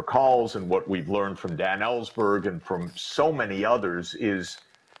recalls and what we've learned from Dan Ellsberg and from so many others is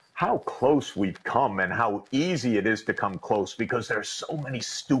how close we've come and how easy it is to come close because there's so many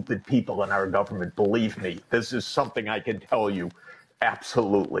stupid people in our government. Believe me, this is something I can tell you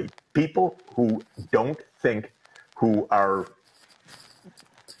absolutely. People who don't think, who are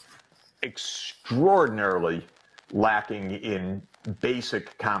extraordinarily lacking in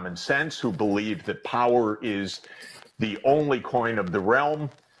basic common sense, who believe that power is the only coin of the realm,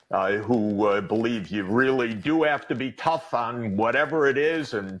 who believe you really do have to be tough on whatever it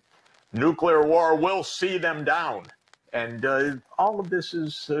is, and nuclear war will see them down. And all of this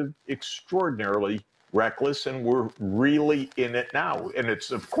is extraordinarily reckless, and we're really in it now. And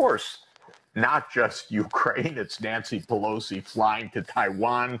it's, of course, not just Ukraine. It's Nancy Pelosi flying to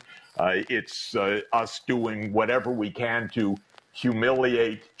Taiwan. It's us doing whatever we can to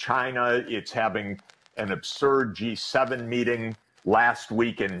humiliate China. It's having an absurd G7 meeting last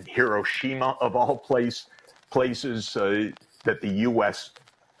week in Hiroshima, of all places, that the U.S.,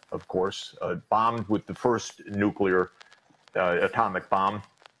 of course, bombed with the first nuclear atomic bomb,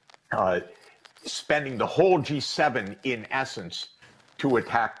 spending the whole G7, in essence, to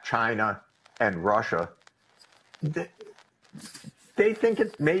attack China and Russia. They think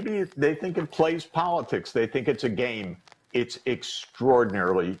it plays politics. They think it's a game. It's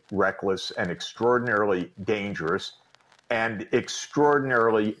extraordinarily reckless and extraordinarily dangerous and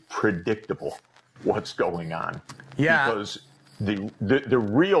extraordinarily predictable what's going on. Yeah. Because the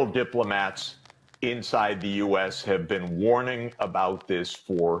real diplomats inside the U.S. have been warning about this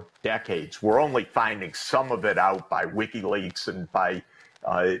for decades. We're only finding some of it out by WikiLeaks and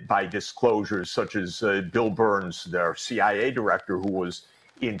by disclosures such as Bill Burns, their CIA director, who was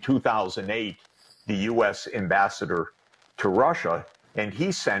in 2008 the U.S. ambassador to Russia, and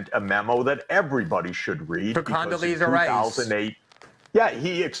he sent a memo that everybody should read. To Condoleezza Rice. 2008, yeah,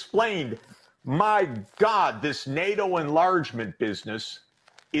 he explained, my God, this NATO enlargement business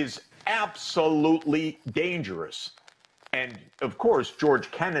is absolutely dangerous. And of course,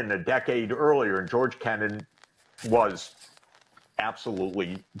 George Kennan, a decade earlier, and George Kennan was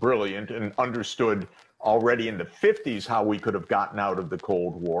absolutely brilliant and understood already in the 50s how we could have gotten out of the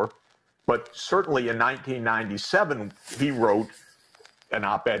Cold War. But certainly in 1997, he wrote an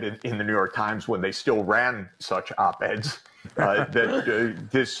op-ed in the New York Times, when they still ran such op-eds, that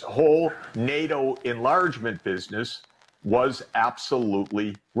this whole NATO enlargement business was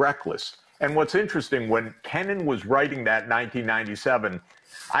absolutely reckless. And what's interesting, when Kennan was writing that in 1997,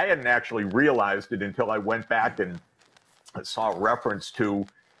 I hadn't actually realized it until I went back and saw a reference to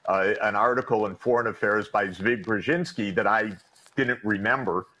an article in Foreign Affairs by Zbigniew Brzezinski that I didn't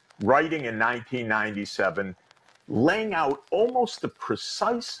remember, writing in 1997, laying out almost the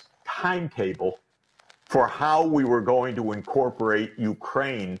precise timetable for how we were going to incorporate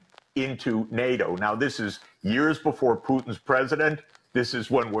Ukraine into NATO. Now, this is years before Putin's president. This is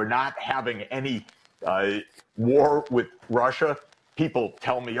when we're not having any war with Russia. People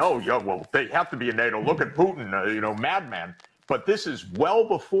tell me, oh, yeah, well, they have to be in NATO. Look at Putin, madman. But this is well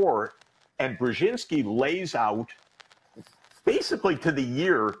before, and Brzezinski lays out basically to the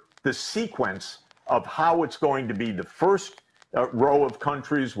year the sequence of how it's going to be the first row of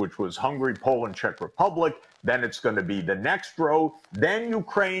countries, which was Hungary, Poland, Czech Republic. Then it's going to be the next row. Then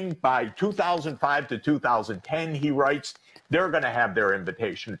Ukraine by 2005 to 2010, he writes, they're going to have their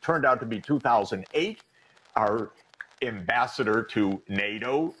invitation. It turned out to be 2008. Our ambassador to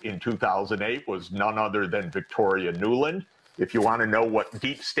NATO in 2008 was none other than Victoria Nuland. If you want to know what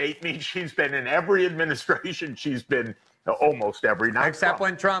deep state means, she's been in every administration. She's been almost every. Except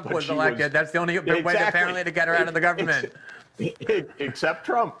when Trump was elected. That's the only way, apparently, to get her out of the government. Except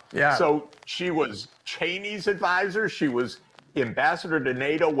Trump. Yeah. So she was Cheney's advisor. She was ambassador to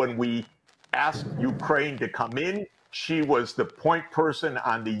NATO when we asked Ukraine to come in. She was the point person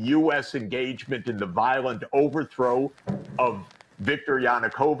on the U.S. engagement in the violent overthrow of Viktor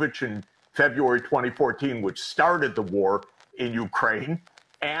Yanukovych in February 2014, which started the war in Ukraine.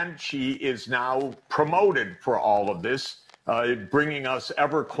 And she is now promoted for all of this, bringing us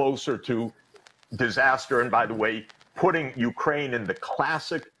ever closer to disaster. And by the way, putting Ukraine in the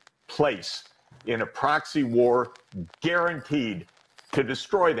classic place in a proxy war guaranteed to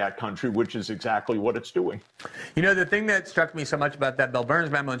destroy that country, which is exactly what it's doing. The thing that struck me so much about that Bill Burns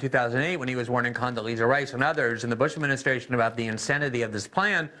memo in 2008, when he was warning Condoleezza Rice and others in the Bush administration about the insanity of this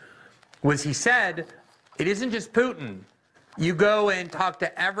plan, was he said, it isn't just Putin. You go and talk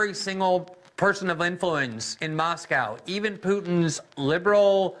to every single person of influence in Moscow, even Putin's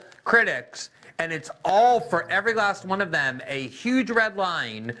liberal critics, and it's all, for every last one of them, a huge red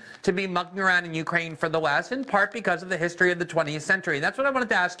line to be mucking around in Ukraine for the West, in part because of the history of the 20th century. And that's what I wanted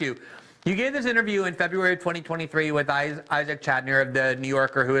to ask you. You gave this interview in February of 2023 with Isaac Chadner of The New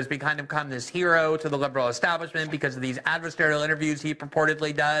Yorker, who has become this hero to the liberal establishment because of these adversarial interviews he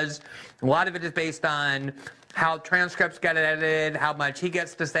purportedly does. A lot of it is based on how transcripts get edited, how much he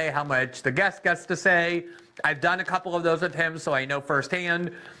gets to say, how much the guest gets to say. I've done a couple of those with him, so I know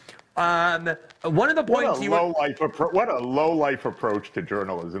firsthand. One of the points what a low life approach to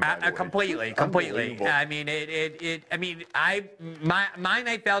journalism. Completely. I mean, mine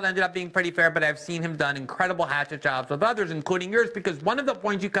I felt ended up being pretty fair, but I've seen him done incredible hatchet jobs with others, including yours, because one of the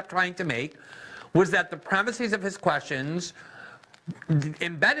points you kept trying to make was that the premises of his questions,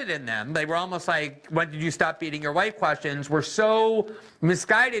 embedded in them, they were almost like, when did you stop beating your wife questions, were so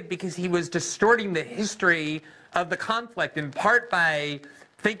misguided because he was distorting the history of the conflict, in part by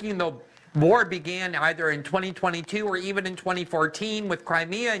thinking the war began either in 2022 or even in 2014 with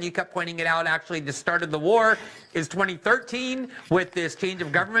Crimea, and you kept pointing it out, actually the start of the war is 2013 with this change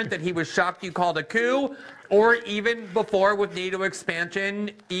of government that he was shocked you called a coup, or even before with NATO expansion,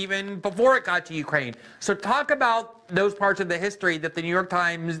 even before it got to Ukraine. So talk about those parts of the history that the New York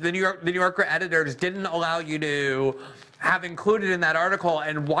Times, the New Yorker editors didn't allow you to have included in that article,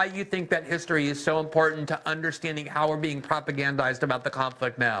 and why you think that history is so important to understanding how we're being propagandized about the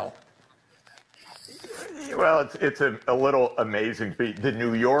conflict now. Well, it's a little amazing. The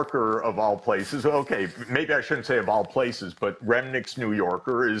New Yorker, of all places, okay, maybe I shouldn't say of all places, but Remnick's New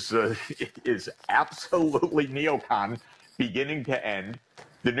Yorker is absolutely neocon, beginning to end.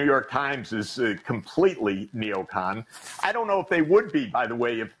 The New York Times is completely neocon. I don't know if they would be, by the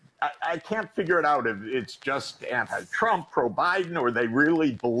way, if I can't figure it out if it's just anti-Trump, pro-Biden, or they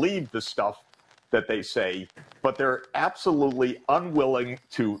really believe the stuff that they say, but they're absolutely unwilling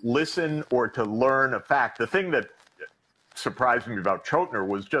to listen or to learn a fact. The thing that surprised me about Chotiner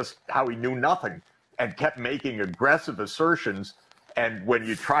was just how he knew nothing and kept making aggressive assertions. And when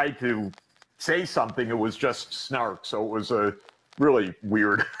you tried to say something, it was just snark. So it was a really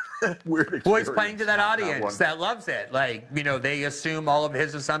weird experience. Well, he's playing to that audience that loves it. Like, they assume all of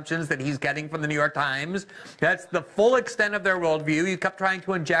his assumptions that he's getting from the New York Times. That's the full extent of their worldview. You kept trying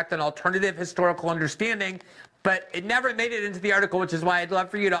to inject an alternative historical understanding, but it never made it into the article, which is why I'd love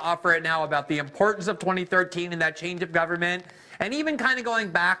for you to offer it now about the importance of 2013 and that change of government, and even kind of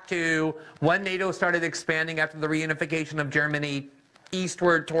going back to when NATO started expanding after the reunification of Germany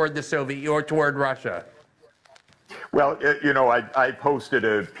eastward toward the Soviet or toward Russia. Well, you know, I posted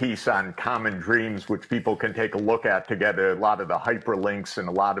a piece on Common Dreams, which people can take a look at to get a lot of the hyperlinks and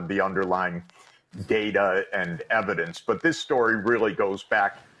a lot of the underlying data and evidence. But this story really goes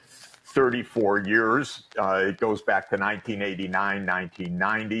back 34 years. It goes back to 1989,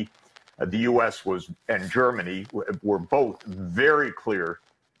 1990. The U.S. and Germany were both very clear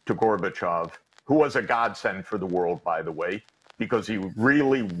to Gorbachev, who was a godsend for the world, by the way, because he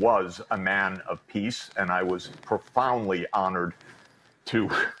really was a man of peace. And I was profoundly honored to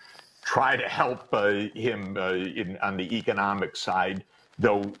try to help him on the economic side,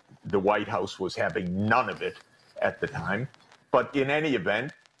 though the White House was having none of it at the time. But in any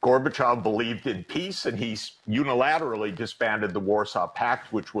event, Gorbachev believed in peace, and he unilaterally disbanded the Warsaw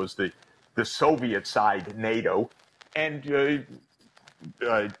Pact, which was the Soviet side NATO. And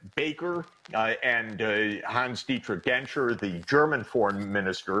Baker and Hans-Dietrich Genscher, the German foreign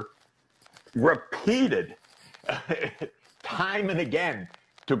minister, repeated time and again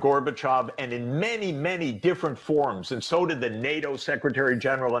to Gorbachev, and in many, many different forms, and so did the NATO Secretary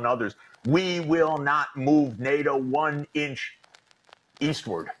General and others, we will not move NATO 1 inch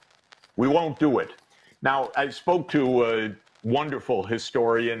eastward. We won't do it. Now, I spoke to a wonderful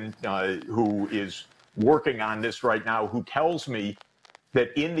historian who is working on this right now, who tells me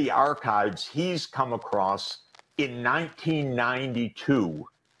that in the archives he's come across in 1992,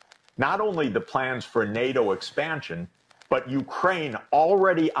 not only the plans for NATO expansion, but Ukraine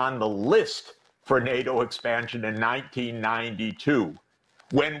already on the list for NATO expansion in 1992,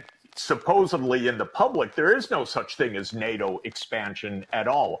 when supposedly in the public there is no such thing as NATO expansion at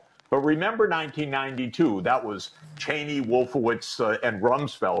all. But remember 1992, that was Cheney, Wolfowitz, and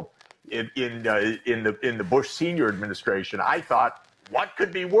Rumsfeld in the Bush senior administration. I thought, what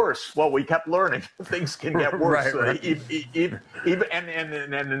could be worse? Well, we kept learning things can get worse. Right. Even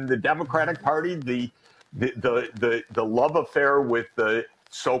and in the Democratic Party, the love affair with the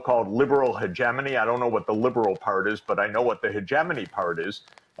so-called liberal hegemony. I don't know what the liberal part is, but I know what the hegemony part is.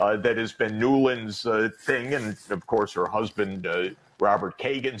 That has been Nuland's thing, and of course her husband Robert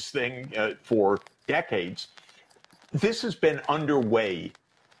Kagan's thing for decades. This has been underway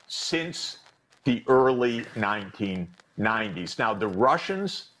since the early 1990s. Now, the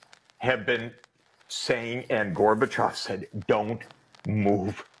Russians have been saying, and Gorbachev said, don't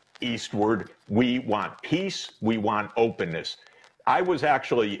move eastward. We want peace. We want openness. I was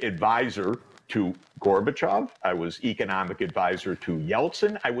actually advisor to Gorbachev. I was economic advisor to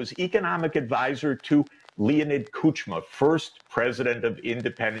Yeltsin. I was economic advisor to Leonid Kuchma, first president of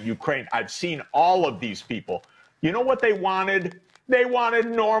independent Ukraine. I've seen all of these people. You know what they wanted? They wanted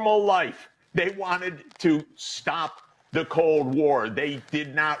normal life. They wanted to stop the Cold War. They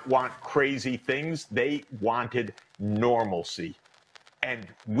did not want crazy things. They wanted normalcy. And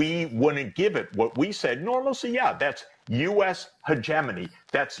we wouldn't give it. What we said, normalcy, yeah, that's U.S. hegemony.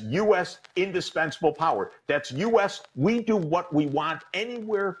 That's U.S. indispensable power. That's U.S. we do what we want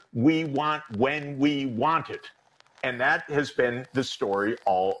anywhere we want when we want it. And that has been the story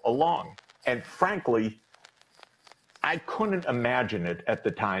all along. And frankly, I couldn't imagine it at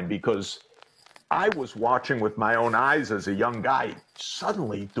the time because I was watching with my own eyes as a young guy.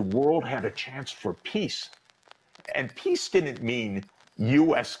 Suddenly, the world had a chance for peace. And peace didn't mean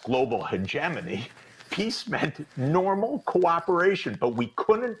U.S. global hegemony. Peace meant normal cooperation, but we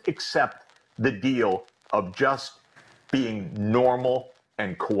couldn't accept the deal of just being normal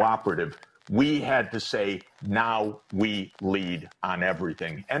and cooperative. We had to say, now we lead on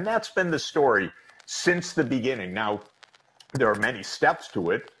everything. And that's been the story since the beginning. Now, there are many steps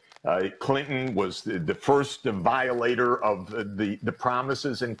to it. Clinton was the first violator of the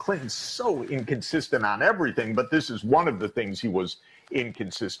promises, and Clinton's so inconsistent on everything, but this is one of the things he was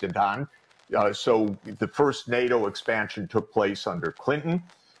inconsistent on. So the first NATO expansion took place under Clinton,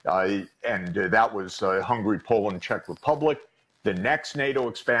 and that was Hungary, Poland, Czech Republic. The next NATO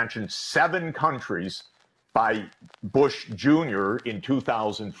expansion, 7 countries by Bush Jr. in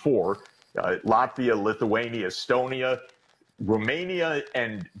 2004, Latvia, Lithuania, Estonia, Romania,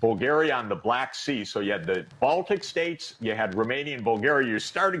 and Bulgaria on the Black Sea. So you had the Baltic states, you had Romania and Bulgaria. You're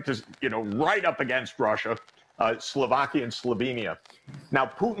starting to, right up against Russia. Slovakia and Slovenia. Now,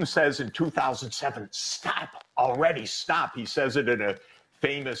 Putin says in 2007, stop already, stop. He says it in a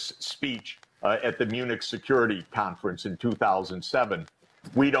famous speech at the Munich Security Conference in 2007.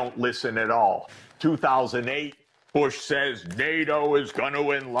 We don't listen at all. 2008, Bush says NATO is going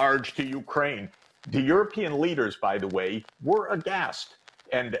to enlarge to Ukraine. The European leaders, by the way, were aghast.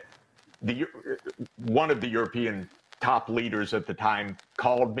 And one of the European top leaders at the time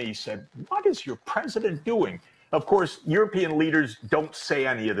called me, said, what is your president doing? Of course, European leaders don't say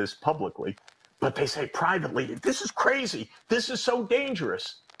any of this publicly, But they say privately, this is crazy. This is so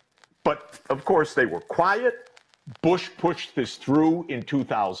dangerous. But of course, they were quiet. Bush pushed this through in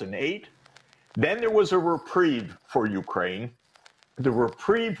 2008. Then there was a reprieve for Ukraine. The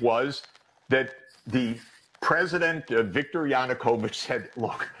reprieve was that the president, Viktor Yanukovych, said,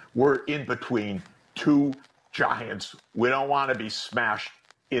 look, we're in between two giants. We don't want to be smashed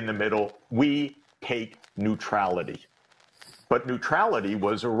in the middle. We take neutrality. But neutrality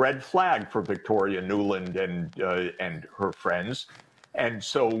was a red flag for Victoria Nuland and her friends. And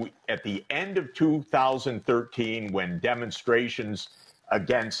so at the end of 2013, when demonstrations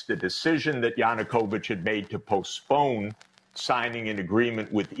against the decision that Yanukovych had made to postpone signing an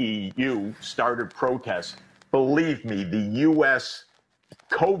agreement with EU started protests, believe me, the U.S.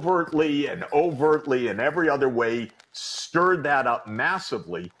 covertly and overtly and every other way stirred that up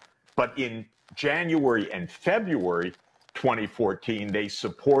massively. But in January and February 2014, they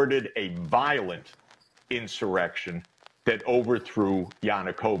supported a violent insurrection that overthrew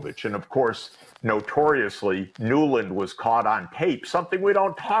Yanukovych. And of course, notoriously, Nuland was caught on tape, something we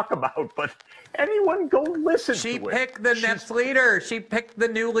don't talk about, but anyone go listen to it. She picked the next leader. She picked the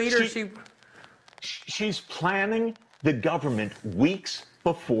new leader. She's planning the government weeks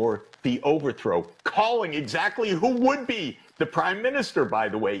before the overthrow, calling exactly who would be the prime minister, by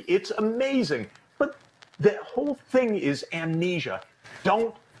the way. It's amazing. But the whole thing is amnesia.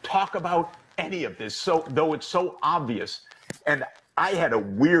 Don't talk about any of this, so though it's so obvious. And I had a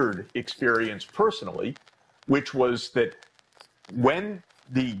weird experience personally, which was that when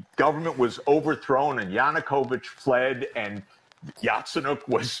the government was overthrown and Yanukovych fled and Yatsenyuk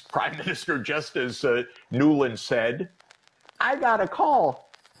was prime minister, just as Nuland said, I got a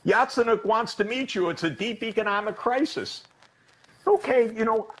call. Yatsenyuk wants to meet you. It's a deep economic crisis. Okay, you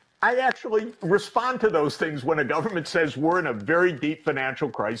know, I actually respond to those things when a government says we're in a very deep financial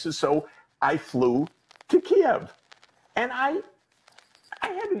crisis. So I flew to Kiev. And I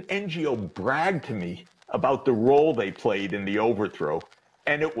had an NGO brag to me about the role they played in the overthrow.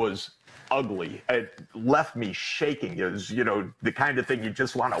 And it was ugly. It left me shaking. It was, you know, the kind of thing you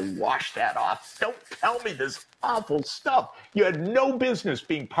just want to wash that off. Don't tell me this awful stuff. You had no business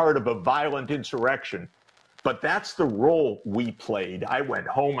being part of a violent insurrection. But that's the role we played. I went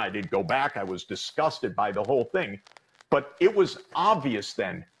home. I didn't go back. I was disgusted by the whole thing. But it was obvious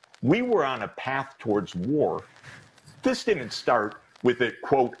then we were on a path towards war. This didn't start with a,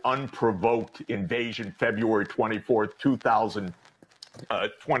 quote, unprovoked invasion February 24th,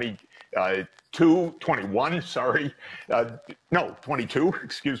 22,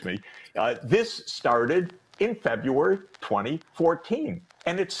 excuse me. This started in February 2014,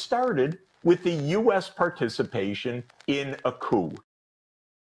 and it started with the U.S. participation in a coup.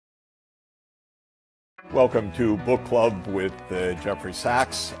 Welcome to Book Club with Jeffrey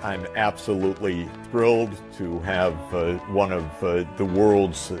Sachs. I'm absolutely thrilled to have one of the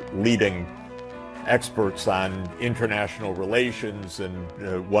world's leading experts on international relations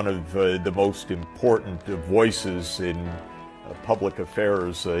and one of the most important voices in public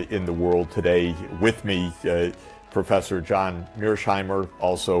affairs in the world today. With me, Professor John Mearsheimer,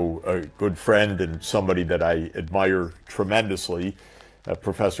 also a good friend and somebody that I admire tremendously.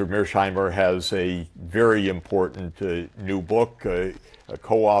 Professor Mearsheimer has a very important new book,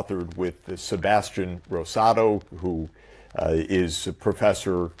 co-authored with Sebastian Rosado, who is a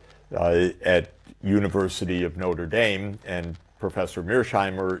professor at University of Notre Dame, and Professor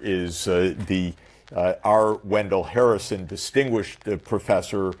Mearsheimer is the R. Wendell Harrison Distinguished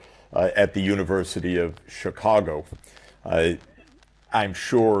Professor at the University of Chicago. I'm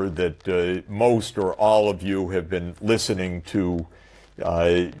sure that most or all of you have been listening to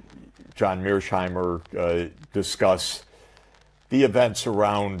John Mearsheimer discuss the events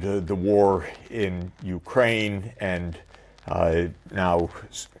around the war in Ukraine and now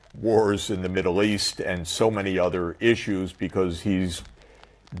wars in the Middle East and so many other issues, because he's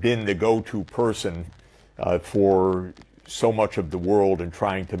been the go-to person for so much of the world in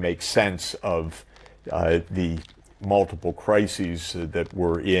trying to make sense of the multiple crises that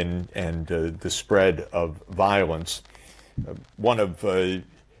we're in and the spread of violence. One of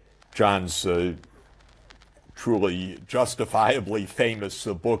John's truly justifiably famous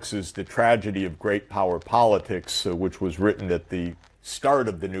books is The Tragedy of Great Power Politics, which was written at the start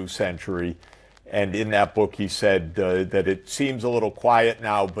of the new century. And in that book, he said that it seems a little quiet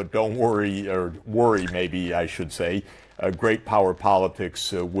now, but don't worry, or worry maybe I should say, great power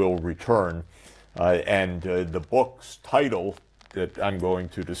politics will return. And the book's title that I'm going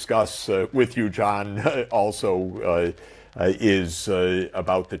to discuss with you, John, also is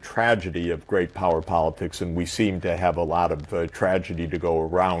about the tragedy of great power politics, and we seem to have a lot of tragedy to go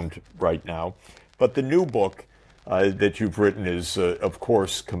around right now. But the new book that you've written is, of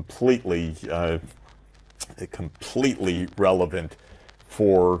course, completely relevant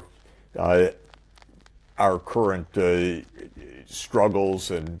for our current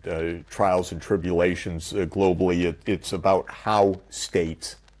struggles and trials and tribulations globally. It's about how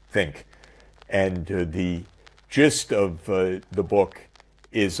states think. And the gist of the book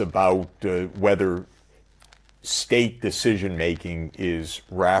is about whether state decision-making is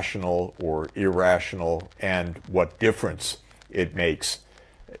rational or irrational and what difference it makes.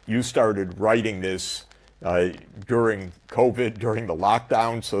 You started writing this during COVID, during the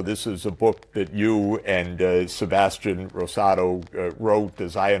lockdown, so this is a book that you and Sebastian Rosado wrote,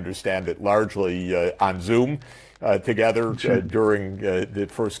 as I understand it, largely on Zoom together during the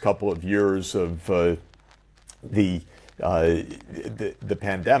first couple of years of the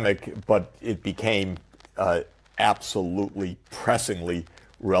pandemic, but it became absolutely pressingly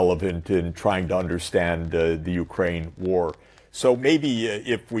relevant in trying to understand the Ukraine war. So maybe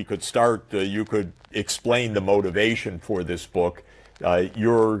if we could start, you could explain the motivation for this book.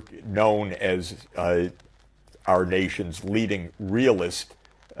 You're known as our nation's leading realist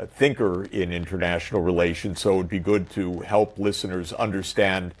thinker in international relations, so it would be good to help listeners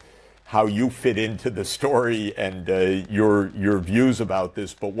understand how you fit into the story and your views about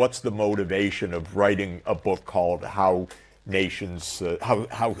this. But what's the motivation of writing a book called "How Nations,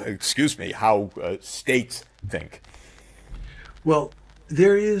 how States Think"? Well,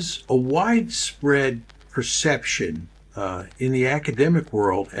 there is a widespread perception in the academic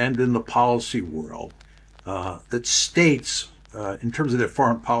world and in the policy world that states, in terms of their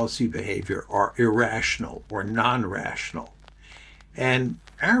foreign policy behavior, are irrational or non-rational. And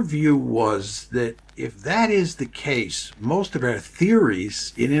our view was that if that is the case, most of our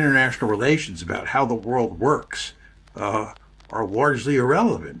theories in international relations about how the world works are largely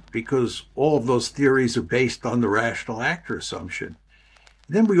irrelevant, because all of those theories are based on the rational actor assumption.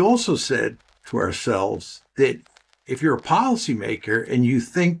 Then we also said to ourselves that if you're a policymaker and you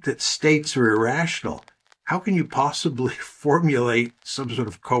think that states are irrational, how can you possibly formulate some sort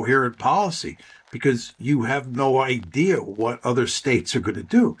of coherent policy? Because you have no idea what other states are going to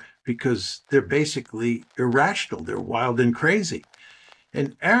do, because they're basically irrational. They're wild and crazy.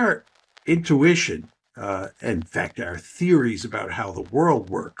 And our intuition, in fact, our theories about how the world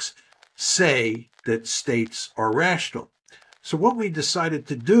works, say that states are rational. So what we decided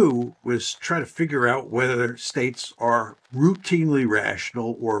to do was try to figure out whether states are routinely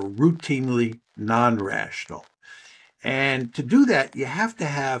rational or routinely non-rational. And to do that, you have to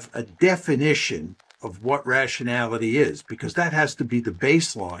have a definition of what rationality is, because that has to be the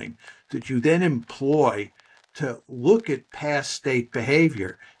baseline that you then employ to look at past state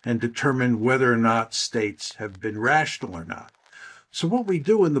behavior and determine whether or not states have been rational or not. So what we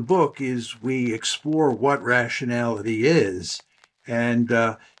do in the book is we explore what rationality is, and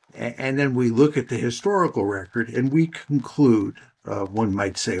then we look at the historical record, and we conclude, one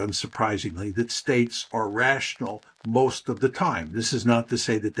might say unsurprisingly, that states are rational most of the time. This is not to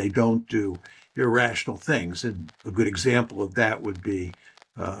say that they don't do irrational things, and a good example of that would be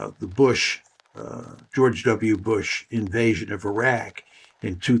the George W. Bush invasion of Iraq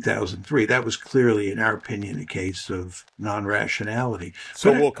in 2003. That was clearly, in our opinion, a case of non-rationality.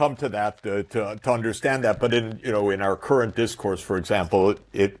 So we'll come to that to understand that. But in our current discourse, for example,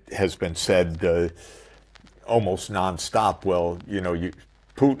 it has been said almost nonstop. Well,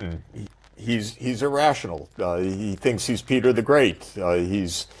 Putin, he's irrational. He thinks he's Peter the Great.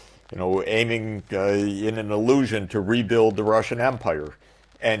 He's aiming in an illusion to rebuild the Russian Empire.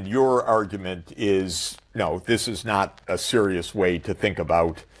 And your argument is, no, this is not a serious way to think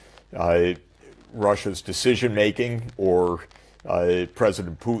about Russia's decision-making or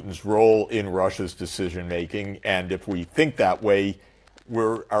President Putin's role in Russia's decision-making. And if we think that way,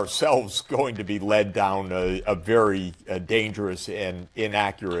 we're ourselves going to be led down a very dangerous and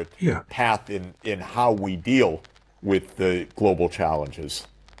inaccurate path in how we deal with the global challenges.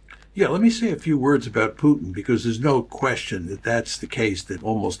 Yeah, let me say a few words about Putin, because there's no question that that's the case that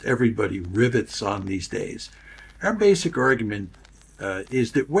almost everybody rivets on these days. Our basic argument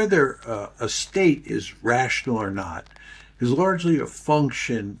is that whether a state is rational or not is largely a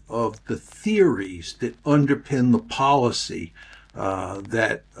function of the theories that underpin the policy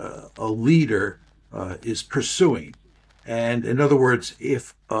that a leader is pursuing. And in other words,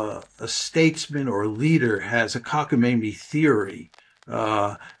 if a statesman or a leader has a cockamamie theory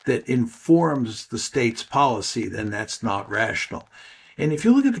that informs the state's policy, then that's not rational. And if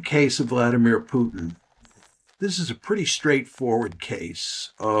you look at the case of Vladimir Putin, this is a pretty straightforward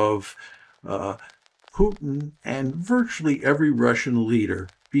case of Putin and virtually every Russian leader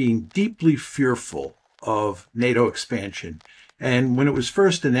being deeply fearful of NATO expansion. And when it was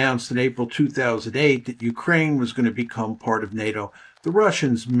first announced in April 2008 that Ukraine was going to become part of NATO, the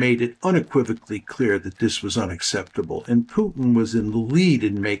Russians made it unequivocally clear that this was unacceptable, and Putin was in the lead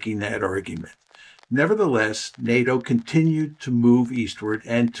in making that argument. Nevertheless, NATO continued to move eastward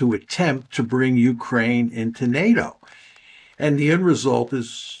and to attempt to bring Ukraine into NATO. And the end result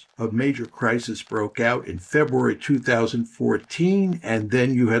is a major crisis broke out in February 2014, and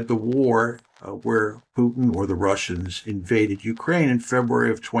then you had the war where Putin or the Russians invaded Ukraine in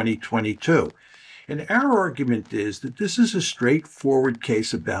February of 2022. And our argument is that this is a straightforward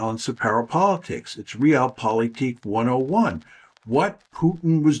case of balance of power politics. It's Realpolitik 101. What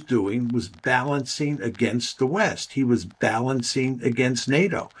Putin was doing was balancing against the West. He was balancing against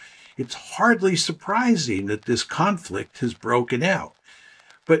NATO. It's hardly surprising that this conflict has broken out.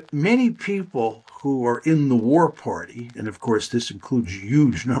 But many people who are in the war party, and of course this includes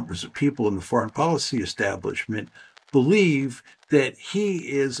huge numbers of people in the foreign policy establishment, believe that he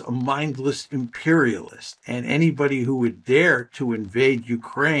is a mindless imperialist, and anybody who would dare to invade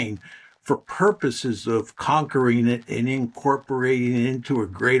Ukraine for purposes of conquering it and incorporating it into a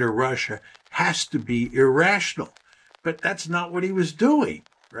greater Russia has to be irrational. But that's not what he was doing,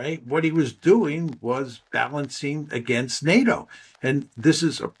 right? What he was doing was balancing against NATO. And this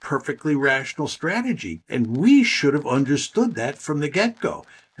is a perfectly rational strategy. And we should have understood that from the get-go.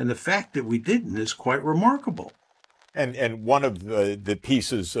 And the fact that we didn't is quite remarkable. And one of the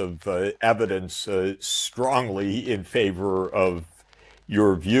pieces of evidence strongly in favor of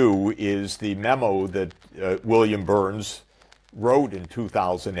your view is the memo that William Burns wrote in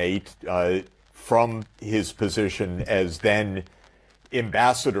 2008 from his position as then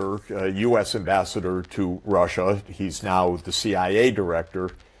ambassador, U.S. ambassador to Russia. He's now the CIA director,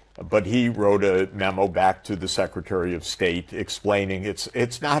 but he wrote a memo back to the Secretary of State explaining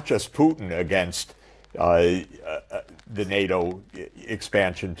it's not just Putin against the NATO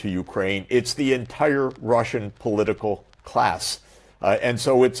expansion to Ukraine, it's the entire Russian political class. And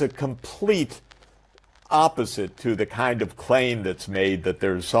so it's a complete opposite to the kind of claim that's made that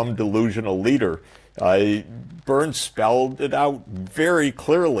there's some delusional leader. Burns spelled it out very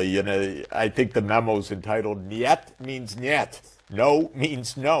clearly in I think the memo's entitled "Niet means niet," no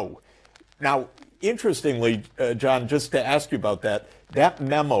means no. Now, interestingly, John, just to ask you about that, that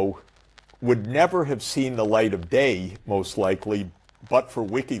memo would never have seen the light of day, most likely, but for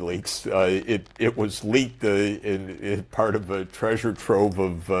WikiLeaks. It was leaked in part of a treasure trove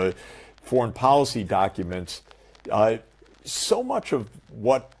of foreign policy documents. So much of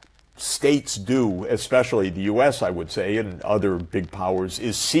what states do, especially the U.S., I would say, and other big powers,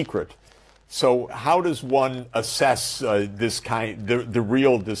 is secret. So how does one assess this kind, the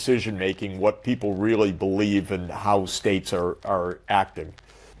real decision making, what people really believe, and how states are acting?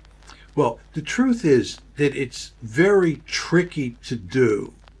 Well, the truth is that it's very tricky to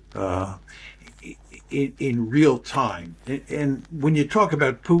do in real time. And when you talk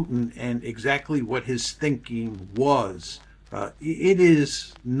about Putin and exactly what his thinking was, it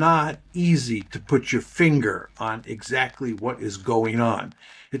is not easy to put your finger on exactly what is going on.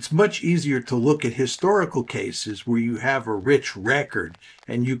 It's much easier to look at historical cases where you have a rich record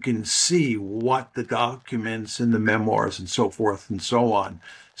and you can see what the documents and the memoirs and so forth and so on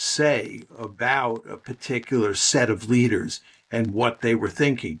say about a particular set of leaders and what they were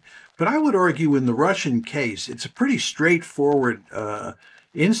thinking. But I would argue in the Russian case, it's a pretty straightforward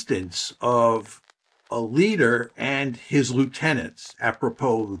instance of a leader and his lieutenants,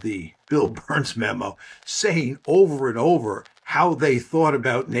 apropos the Bill Burns memo, saying over and over how they thought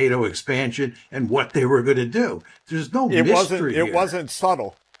about NATO expansion and what they were going to do. There's no mystery here. It wasn't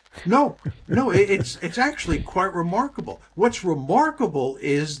subtle. No, it's actually quite remarkable. What's remarkable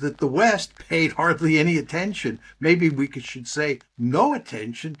is that the West paid hardly any attention. Maybe we should say no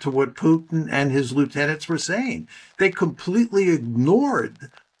attention to what Putin and his lieutenants were saying. They completely ignored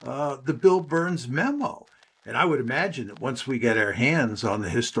the Bill Burns memo. And I would imagine that once we get our hands on the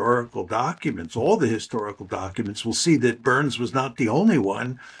historical documents, all the historical documents, we'll see that Burns was not the only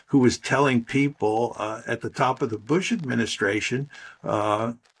one who was telling people at the top of the Bush administration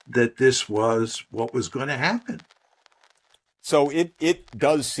that this was what was going to happen. So it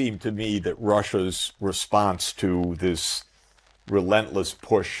does seem to me that Russia's response to this relentless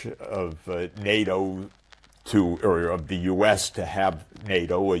push of NATO or of the U.S. to have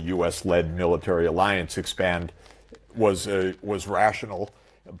NATO, a U.S.-led military alliance, expand was rational.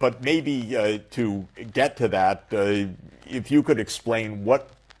 But maybe to get to that, if you could explain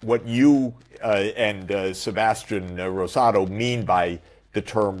what what you and Sebastian Rosado mean by the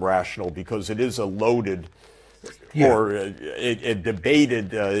term rational, because it is a loaded or a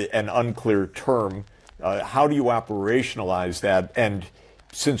debated and unclear term. How do you operationalize that? And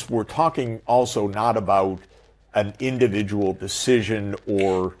since we're talking also not about an individual decision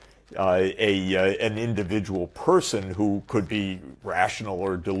or an individual person who could be rational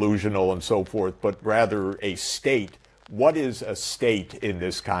or delusional and so forth, but rather a state. What is a state in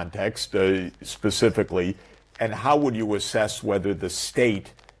this context specifically, and how would you assess whether the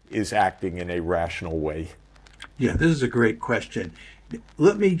state is acting in a rational way? Yeah, this is a great question.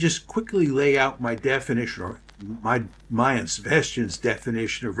 Let me just quickly lay out my definition, or my and Sebastian's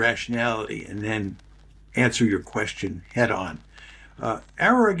definition of rationality, and then answer your question head on. Our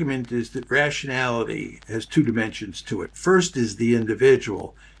argument is that rationality has two dimensions to it. First is the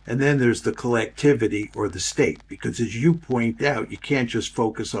individual, and then there's the collectivity or the state, because as you point out, you can't just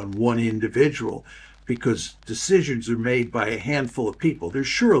focus on one individual because decisions are made by a handful of people. There's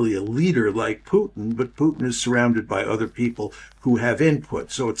surely a leader like Putin, but Putin is surrounded by other people who have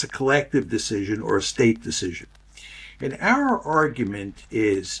input. So it's a collective decision or a state decision. And our argument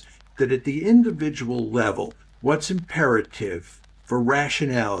is that at the individual level, what's imperative for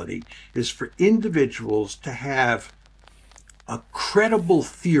rationality is for individuals to have a credible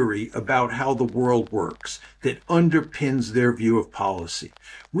theory about how the world works that underpins their view of policy.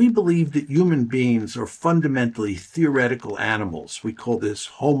 We believe that human beings are fundamentally theoretical animals. We call this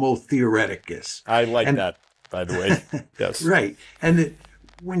Homo theoreticus. I like that, by the way. Yes. Right. And that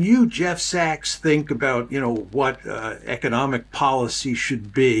when you, Jeff Sachs, think about, what economic policy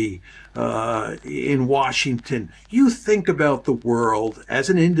should be in Washington, you think about the world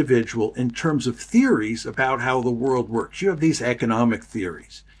as an individual in terms of theories about how the world works. You have these economic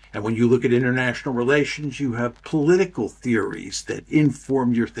theories. And when you look at international relations, you have political theories that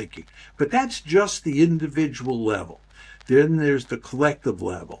inform your thinking. But that's just the individual level. Then there's the collective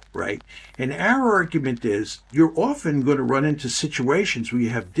level, right? And our argument is you're often going to run into situations where you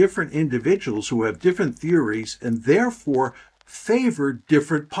have different individuals who have different theories and therefore favor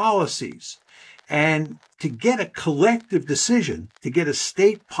different policies. And to get a collective decision, to get a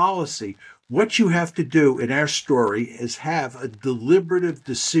state policy, what you have to do in our story is have a deliberative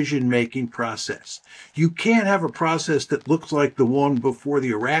decision-making process. You can't have a process that looks like the one before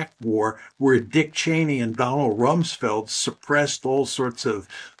the Iraq War, where Dick Cheney and Donald Rumsfeld suppressed all sorts of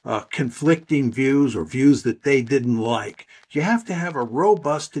conflicting views or views that they didn't like. You have to have a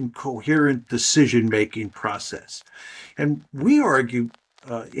robust and coherent decision-making process. And we argue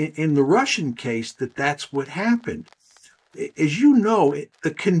in the Russian case that that's what happened. As you know,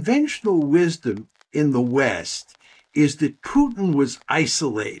 the conventional wisdom in the West is that Putin was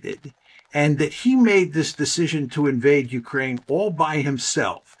isolated and that he made this decision to invade Ukraine all by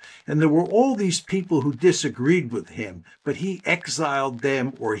himself. And there were all these people who disagreed with him, but he exiled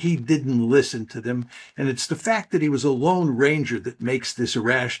them or he didn't listen to them. And it's the fact that he was a lone ranger that makes this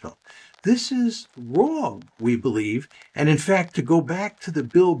irrational. This is wrong, we believe. And in fact, to go back to the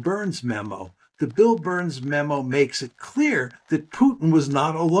Bill Burns memo, the Bill Burns memo makes it clear that Putin was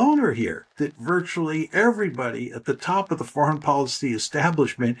not a loner here, that virtually everybody at the top of the foreign policy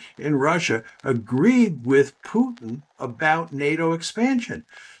establishment in Russia agreed with Putin about NATO expansion.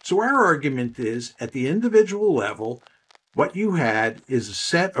 So our argument is, at the individual level, what you had is a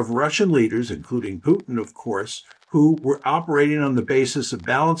set of Russian leaders, including Putin, of course, who were operating on the basis of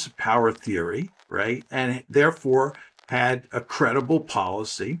balance of power theory, right? And therefore had a credible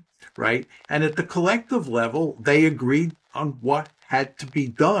policy. Right. And at the collective level, they agreed on what had to be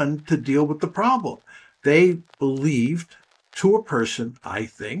done to deal with the problem. They believed to a person, I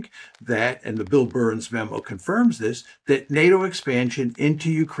think, that, and the Bill Burns memo confirms this, that NATO expansion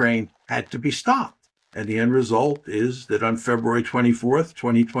into Ukraine had to be stopped. And the end result is that on February 24th,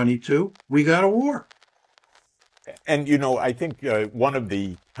 2022, we got a war. And, I think one of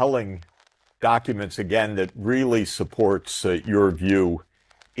the telling documents, again, that really supports your view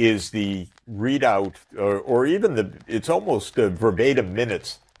is the readout or even it's almost verbatim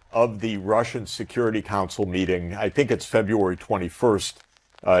minutes of the Russian Security Council meeting. I think it's February 21st,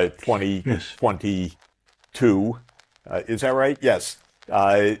 2022. Yes. Is that right? Yes.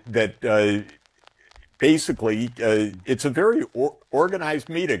 That basically it's a very organized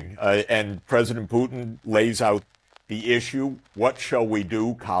meeting and President Putin lays out the issue. What shall we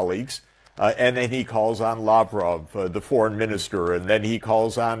do, colleagues? And then he calls on Lavrov, the foreign minister, and then he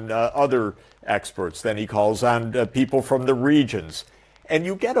calls on other experts. Then he calls on people from the regions. And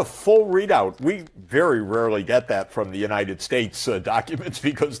you get a full readout. We very rarely get that from the United States documents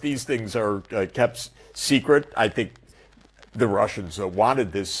because these things are kept secret. I think the Russians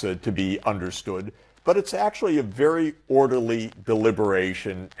wanted this to be understood. But it's actually a very orderly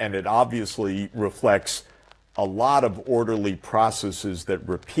deliberation, and it obviously reflects a lot of orderly processes that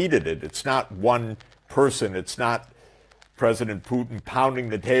repeated it. It's not one person. It's not President Putin pounding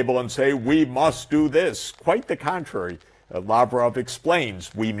the table and say, we must do this. Quite the contrary. Lavrov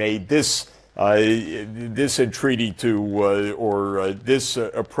explains, we made this entreaty to, or this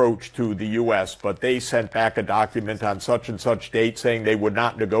approach to the U.S., but they sent back a document on such and such date saying they would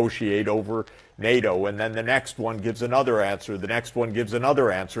not negotiate over NATO. And then the next one gives another answer. The next one gives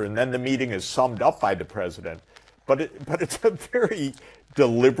another answer. And then the meeting is summed up by the president. But it's a very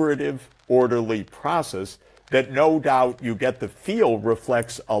deliberative, orderly process that no doubt you get the feel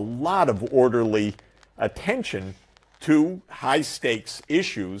reflects a lot of orderly attention to high stakes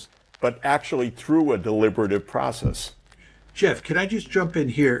issues, but actually through a deliberative process. Jeff, can I just jump in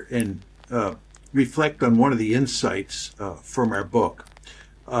here and reflect on one of the insights from our book?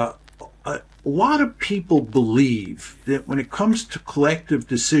 A lot of people believe that when it comes to collective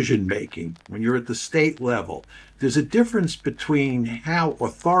decision making, when you're at the state level, there's a difference between how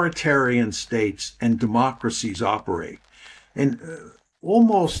authoritarian states and democracies operate. And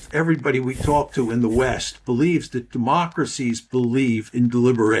almost everybody we talk to in the West believes that democracies believe in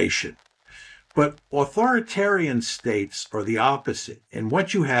deliberation. But authoritarian states are the opposite. And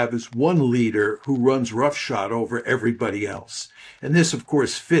what you have is one leader who runs roughshod over everybody else. And this, of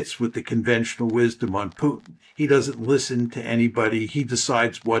course, fits with the conventional wisdom on Putin. He doesn't listen to anybody. He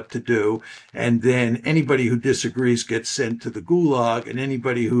decides what to do. And then anybody who disagrees gets sent to the gulag, and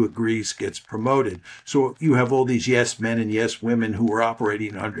anybody who agrees gets promoted. So you have all these yes men and yes women who are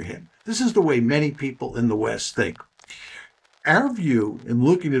operating under him. This is the way many people in the West think. Our view in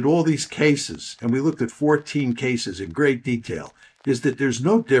looking at all these cases, and we looked at 14 cases in great detail, is that there's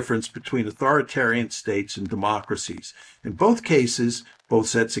no difference between authoritarian states and democracies. In both cases, both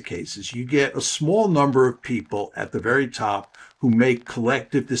sets of cases, you get a small number of people at the very top who make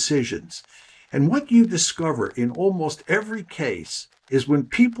collective decisions. And what you discover in almost every case is when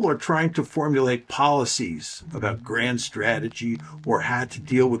people are trying to formulate policies about grand strategy or how to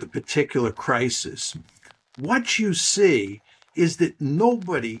deal with a particular crisis, what you see is that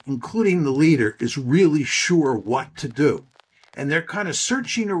nobody, including the leader, is really sure what to do. And they're kind of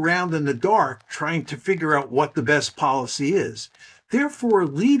searching around in the dark, trying to figure out what the best policy is. Therefore,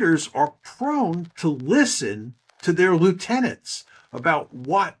 leaders are prone to listen to their lieutenants about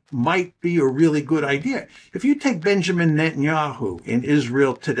what might be a really good idea. If you take Benjamin Netanyahu in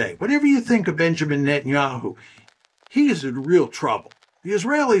Israel today, whatever you think of Benjamin Netanyahu, he is in real trouble. The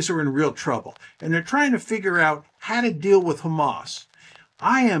Israelis are in real trouble, and they're trying to figure out how to deal with Hamas.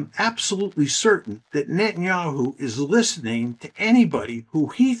 I am absolutely certain that Netanyahu is listening to anybody who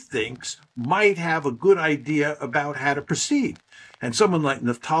he thinks might have a good idea about how to proceed. And someone like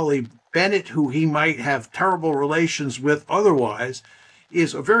Naftali Bennett, who he might have terrible relations with otherwise,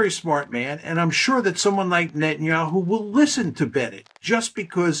 is a very smart man. And I'm sure that someone like Netanyahu will listen to Bennett just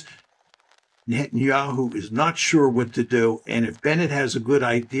because Netanyahu is not sure what to do. And if Bennett has a good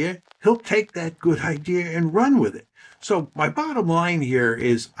idea, he'll take that good idea and run with it. So my bottom line here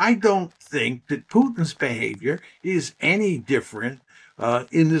is I don't think that Putin's behavior is any different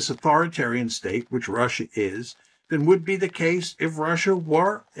in this authoritarian state, which Russia is, than would be the case if Russia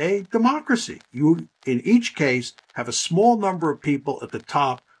were a democracy. You, in each case, have a small number of people at the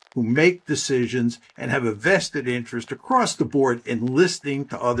top who make decisions and have a vested interest across the board in listening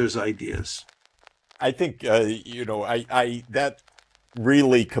to others' ideas. I think, that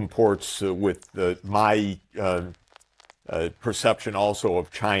really comports with my perception also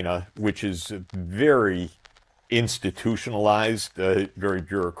of China, which is very institutionalized, very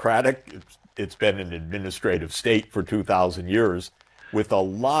bureaucratic. It's been an administrative state for 2,000 years with a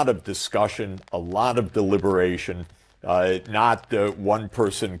lot of discussion, a lot of deliberation, not one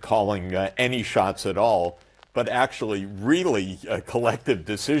person calling any shots at all, but actually really collective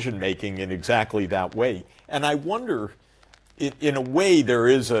decision-making in exactly that way. And I wonder, in a way, there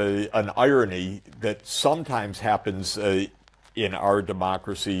is an irony that sometimes happens in our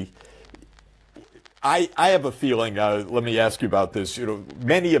democracy. I have a feeling, let me ask you about this,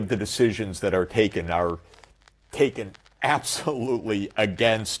 many of the decisions that are taken absolutely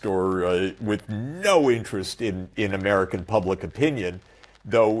against or with no interest in American public opinion,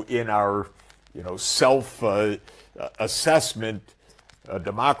 though in our self-assessment,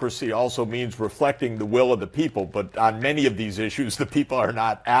 democracy also means reflecting the will of the people. But on many of these issues, the people are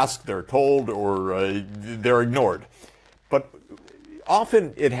not asked, they're told, or they're ignored. But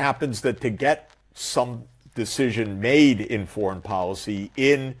often it happens that to get some decision made in foreign policy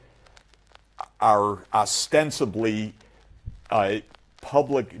in our ostensibly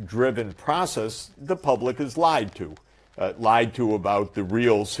public-driven process, the public is lied to. Lied to about the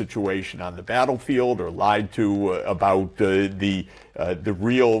real situation on the battlefield, or lied to about the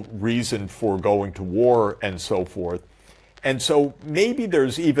real reason for going to war, and so forth. And so maybe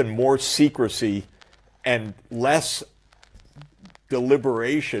there's even more secrecy and less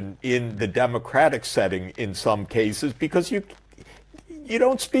deliberation in the democratic setting in some cases, because you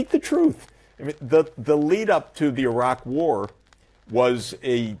don't speak the truth. I mean, the lead up to the Iraq War was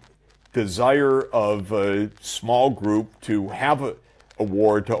a desire of a small group to have a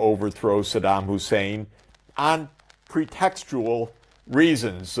war to overthrow Saddam Hussein on pretextual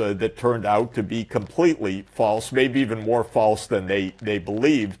reasons that turned out to be completely false, maybe even more false than they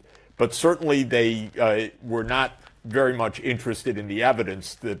believed. But certainly they were not very much interested in the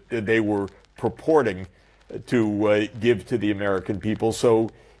evidence that they were purporting to give to the American people. So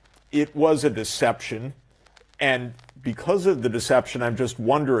it was a deception. And because of the deception, I'm just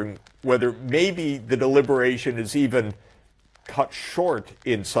wondering whether maybe the deliberation is even cut short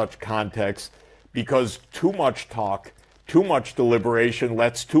in such contexts, because too much talk, too much deliberation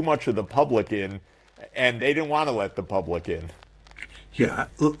lets too much of the public in, and they didn't want to let the public in. Yeah,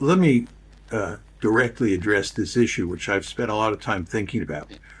 let me directly address this issue, which I've spent a lot of time thinking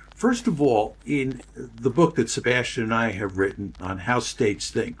about. First of all, in the book that Sebastian and I have written on how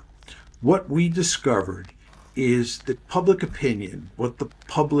states think, what we discovered is that public opinion, what the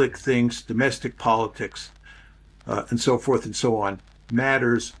public thinks, domestic politics, and so forth and so on,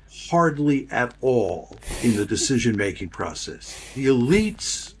 matters hardly at all in the decision-making process. The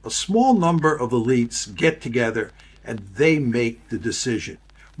elites, a small number of elites, get together and they make the decision.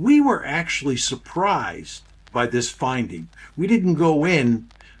 We were actually surprised by this finding. We didn't go in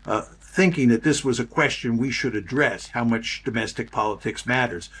thinking that this was a question we should address, how much domestic politics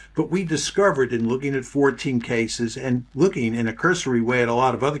matters. But we discovered in looking at 14 cases and looking in a cursory way at a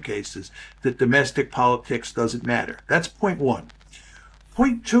lot of other cases that domestic politics doesn't matter. That's point one.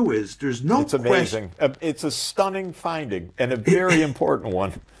 Point two is there's no question. It's amazing. It's a stunning finding and a very important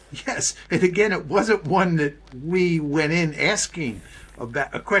one. Yes. And again, it wasn't one that we went in asking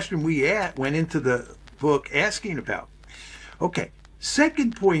about, a question we went into the book asking about. Okay.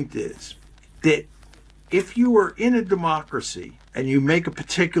 Second point is that if you are in a democracy and you make a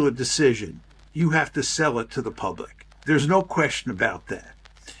particular decision, you have to sell it to the public. There's no question about that.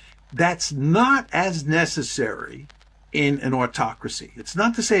 That's not as necessary in an autocracy. It's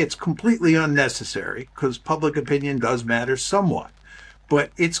not to say it's completely unnecessary, because public opinion does matter somewhat, but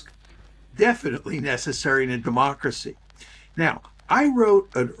it's definitely necessary in a democracy. Now, I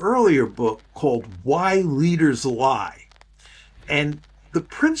wrote an earlier book called Why Leaders Lie. And the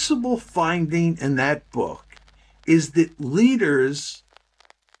principal finding in that book is that leaders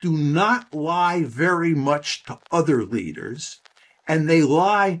do not lie very much to other leaders, and they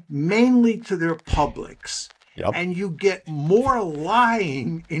lie mainly to their publics. Yep. And you get more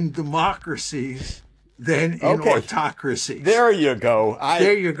lying in democracies than in autocracies. There you go.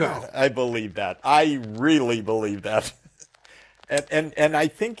 There you go. I believe that. I really believe that. And I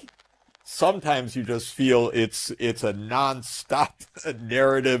think sometimes you just feel it's a nonstop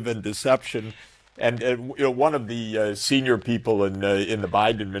narrative and deception. And you know, one of the senior people in the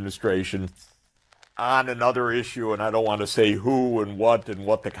Biden administration, on another issue, and I don't want to say who and what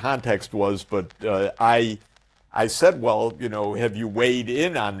the context was, but I said, well, you know, have you weighed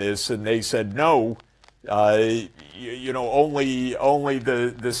in on this? And they said no. You know, only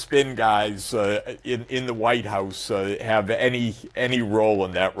the spin guys in the White House have any role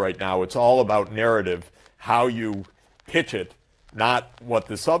in that right now. It's all about narrative, how you pitch it, not what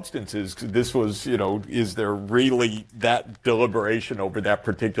the substance is. This was, you know, is there really that deliberation over that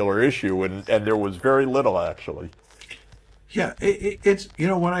particular issue? And there was very little, actually. Yeah, it's, you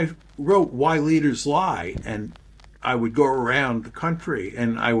know, when I wrote Why Leaders Lie, and I would go around the country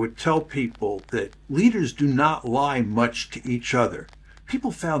and I would tell people that leaders do not lie much to each other.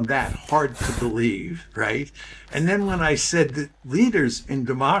 People found that hard to believe, right? And then when I said that leaders in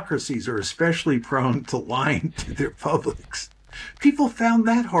democracies are especially prone to lying to their publics, people found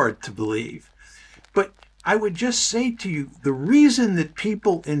that hard to believe. But I would just say to you, the reason that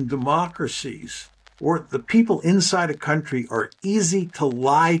people in democracies or the people inside a country are easy to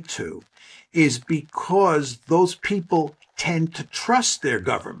lie to is because those people tend to trust their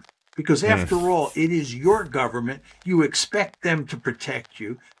government. Because after all, it is your government. You expect them to protect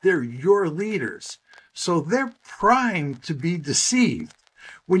you. They're your leaders. So they're primed to be deceived.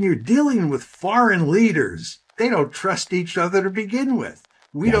 When you're dealing with foreign leaders, they don't trust each other to begin with.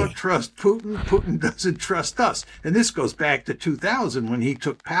 We don't trust Putin. Putin doesn't trust us. And this goes back to 2000 when he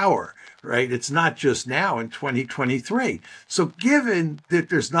took power, right? It's not just now in 2023. So given that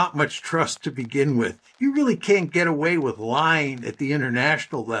there's not much trust to begin with, you really can't get away with lying at the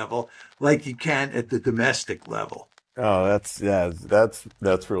international level like you can at the domestic level. Oh, that's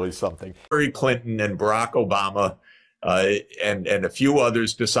really something. Hillary Clinton and Barack Obama and a few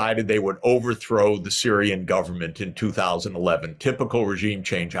others decided they would overthrow the Syrian government in 2011. Typical regime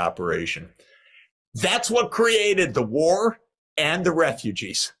change operation. That's what created the war and the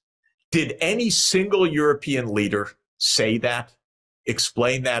refugees. Did any single European leader say that,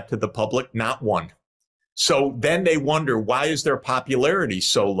 explain that to the public? Not one. So then they wonder, why is their popularity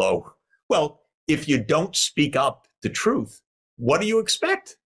so low? Well, if you don't speak up the truth, what do you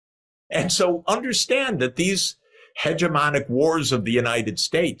expect? And so understand that these hegemonic wars of the United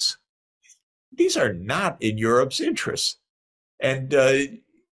States, these are not in Europe's interests. And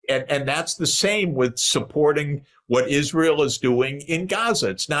that's the same with supporting what Israel is doing in Gaza.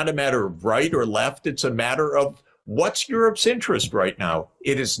 It's not a matter of right or left. It's a matter of what's Europe's interest right now.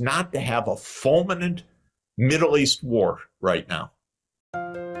 It is not to have a fulminant Middle East war right now.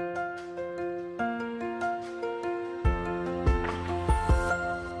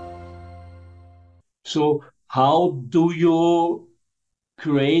 So how do you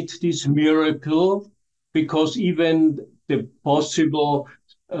create this miracle? Because even the possible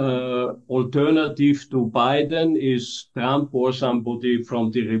alternative to Biden is Trump or somebody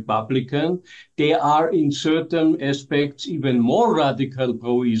from the Republican. They are in certain aspects even more radical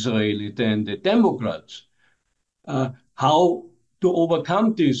pro-Israeli than the Democrats. How to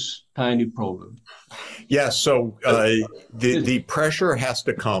overcome this tiny problem? Yeah, so the pressure has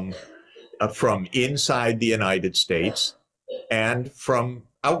to come from inside the United States and from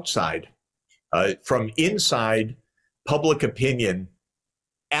outside. From inside, public opinion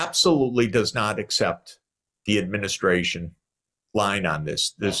absolutely does not accept the administration line on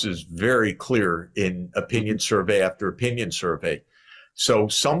this. This is very clear in opinion survey after opinion survey. So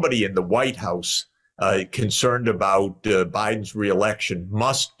somebody in the White House concerned about Biden's reelection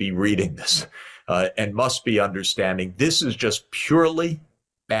must be reading this and must be understanding this is just purely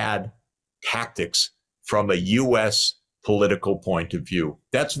bad tactics from a U.S. political point of view.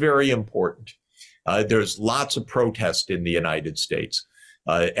 That's very important. There's lots of protest in the United States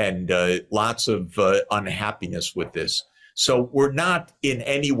and lots of unhappiness with this. So we're not in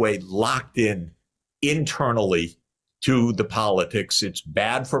any way locked in internally to the politics. It's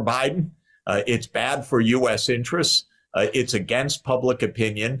bad for Biden. It's bad for U.S. interests. It's against public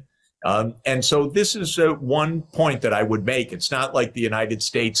opinion. And so this is one point that I would make. It's not like the United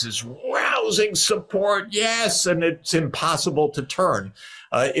States is rousing support, yes, and it's impossible to turn.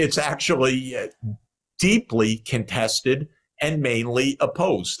 It's actually deeply contested and mainly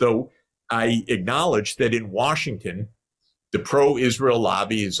opposed. Though I acknowledge that in Washington, the pro-Israel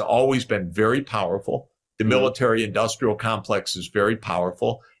lobby has always been very powerful. The military-industrial complex is very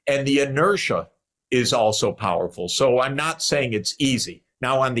powerful, and the inertia is also powerful. So I'm not saying it's easy.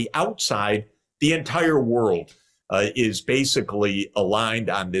 Now, on the outside, the entire world is basically aligned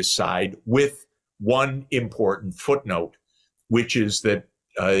on this side with one important footnote, which is that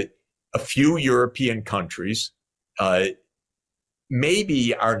a few European countries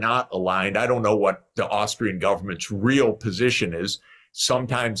maybe are not aligned. I don't know what the Austrian government's real position is.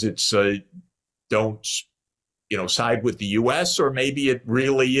 Sometimes it's don't side with the U.S., or maybe it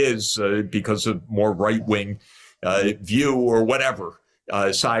really is because of more right-wing view or whatever,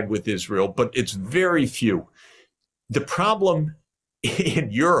 side with Israel, but it's very few. The problem in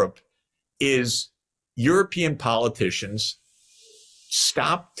Europe is European politicians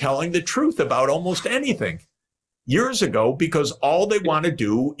stop telling the truth about almost anything years ago because all they want to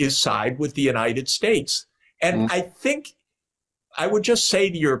do is side with the United States. And I think I would just say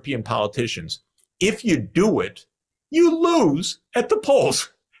to European politicians, if you do it, you lose at the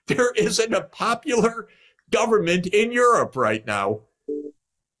polls. There isn't a popular government in Europe right now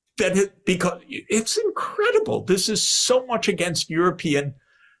because it's incredible. This is so much against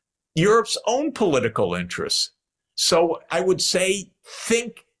Europe's own political interests. So I would say,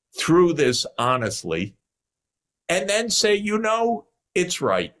 think through this honestly, and then say, it's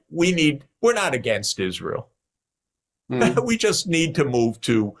right. We're not against Israel. We just need to move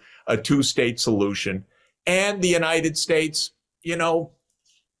to a two-state solution. And the United States,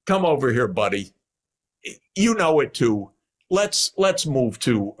 come over here, buddy. You know it too. Let's move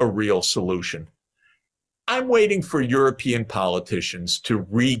to a real solution. I'm waiting for European politicians to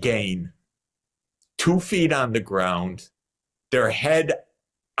regain 2 feet on the ground, their head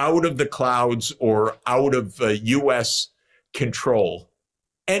out of the clouds or out of U.S. control,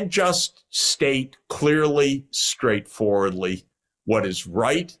 and just state clearly, straightforwardly what is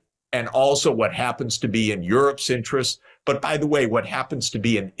right and also what happens to be in Europe's interest. But by the way, what happens to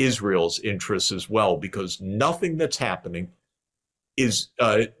be in Israel's interest as well, because nothing that's happening is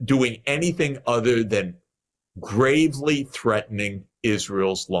doing anything other than gravely threatening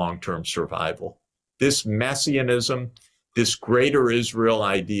Israel's long-term survival. This messianism, this greater Israel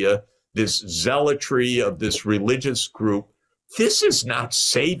idea, this zealotry of this religious group, this is not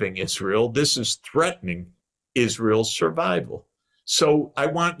saving Israel. This is threatening Israel's survival. So I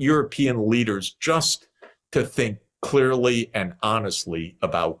want European leaders just to think clearly and honestly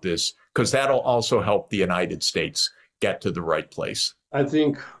about this, because that'll also help the United States get to the right place. I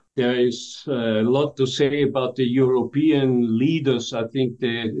think there is a lot to say about the European leaders. I think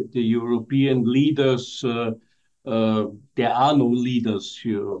the European leaders, there are no leaders,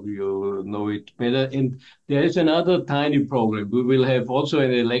 you know it better. And there is another tiny problem. We will have also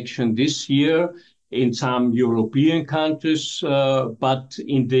an election this year in some European countries, but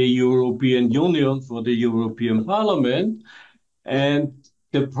in the European Union for the European Parliament. And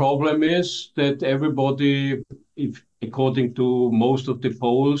the problem is that everybody, if according to most of the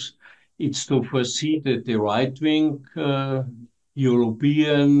polls, it's to foresee that the right-wing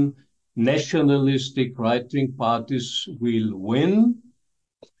European nationalistic right-wing parties will win.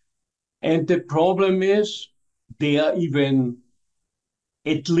 And the problem is they are even,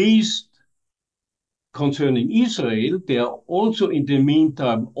 at least concerning Israel, they are also in the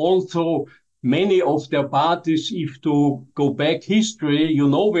meantime, although many of their parties, if to go back history, you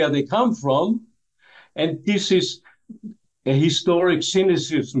know where they come from. And this is a historic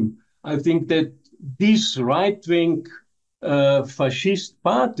cynicism. I think that these right-wing fascist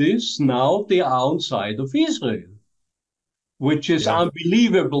parties, now they are on side of Israel, which is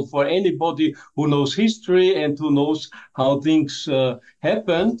unbelievable for anybody who knows history and who knows how things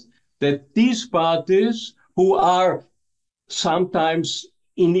happened, that these parties who are sometimes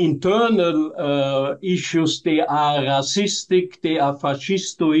in internal issues, they are racistic, they are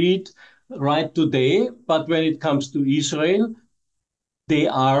fascistoid right today, but when it comes to Israel, they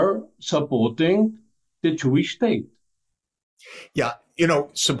are supporting the Jewish state. Yeah, you know,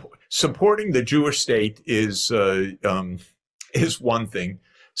 supporting the Jewish state is one thing.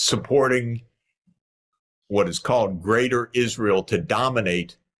 Supporting what is called Greater Israel to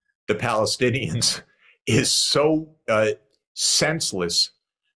dominate the Palestinians is so senseless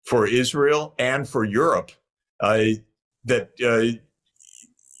for Israel and for Europe that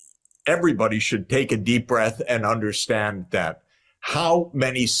everybody should take a deep breath and understand that. How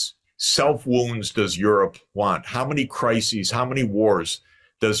many self-wounds does Europe want? How many crises, how many wars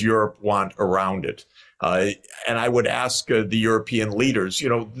does Europe want around it? And I would ask the European leaders, you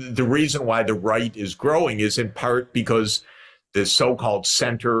know, the reason why the right is growing is in part because the so-called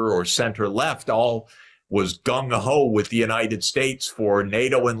center or center-left all was gung-ho with the United States for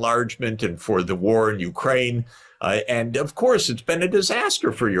NATO enlargement and for the war in Ukraine. And of course, it's been a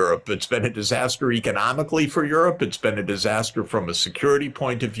disaster for Europe. It's been a disaster economically for Europe. It's been a disaster from a security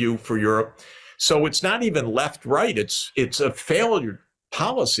point of view for Europe. So it's not even left-right. It's a failure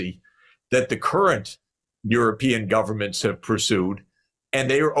policy that the current European governments have pursued,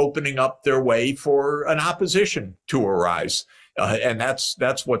 and they are opening up their way for an opposition to arise. And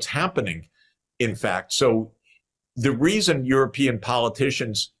that's what's happening, in fact. So the reason European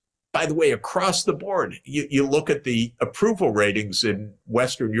politicians, by the way, across the board, you look at the approval ratings in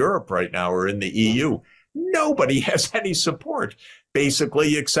Western Europe right now or in the EU, nobody has any support,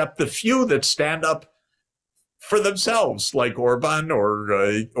 basically, except the few that stand up for themselves, like Orban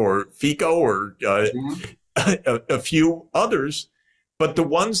or Fico or a few others. But the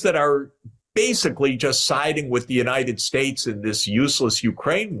ones that are basically just siding with the United States in this useless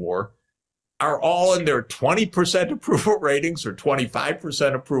Ukraine war are all in their 20% approval ratings or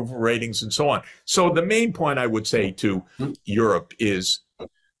 25% approval ratings and so on. So the main point I would say to Europe is,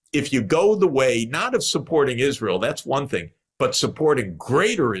 if you go the way, not of supporting Israel, that's one thing, but supporting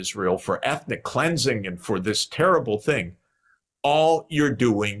Greater Israel for ethnic cleansing and for this terrible thing, all you're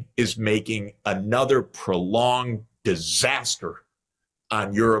doing is making another prolonged disaster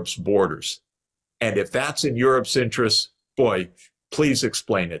on Europe's borders. And if that's in Europe's interest, boy, please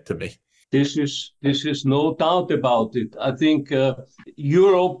explain it to me. This is no doubt about it. I think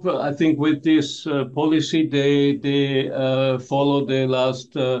Europe, I think with this policy they follow the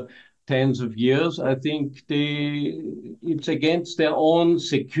last tens of years, I think it's against their own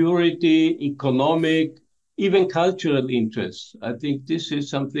security, economic, even cultural interests. I think this is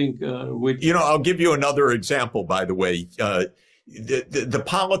something which... You know, I'll give you another example, by the way. The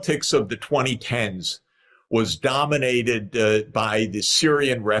politics of the 2010s was dominated by the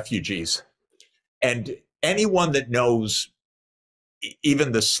Syrian refugees. And anyone that knows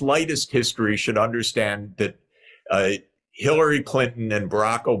even the slightest history should understand that Hillary Clinton and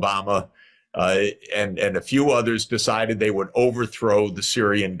Barack Obama and a few others decided they would overthrow the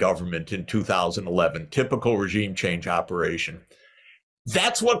Syrian government in 2011. Typical regime change operation.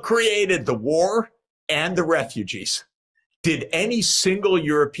 That's what created the war and the refugees. Did any single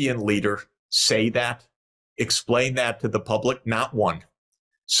European leader say that, explain that to the public? Not one.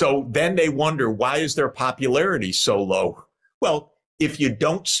 So then they wonder, why is their popularity so low? Well, if you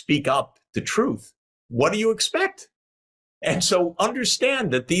don't speak up the truth, what do you expect? And so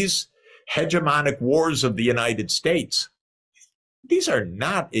understand that these hegemonic wars of the United States, these are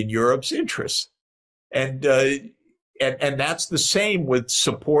not in Europe's interests. And that's the same with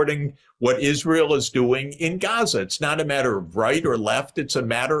supporting what Israel is doing in Gaza. It's not a matter of right or left. It's a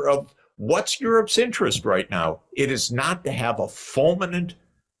matter of what's Europe's interest right now. It is not to have a fulminant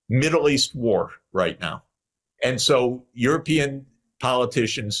Middle East war right now. And so European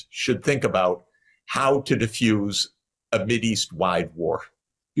politicians should think about how to diffuse a Mideast-wide war.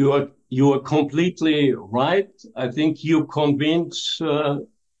 You are completely right. I think you convince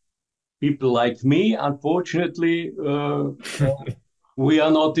people like me. Unfortunately, we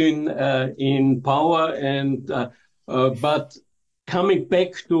are not in power. But coming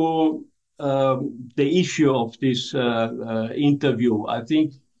back to the issue of this interview, I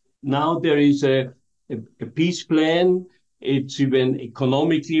think now there is a peace plan. It's even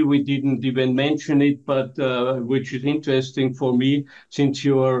economically, we didn't even mention it, but which is interesting for me, since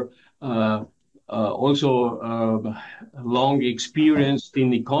you're also long experienced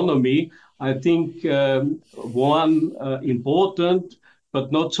in economy. I think one important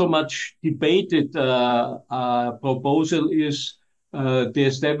but not so much debated proposal is the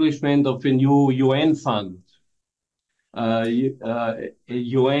establishment of a new UN fund. A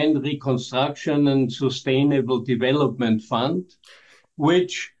UN Reconstruction and Sustainable Development Fund,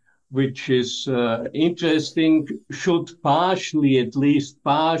 which is interesting, should at least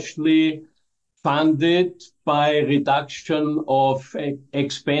partially funded by reduction of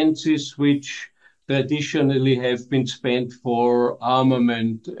expenses which traditionally have been spent for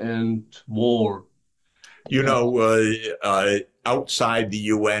armament and war. You know, outside the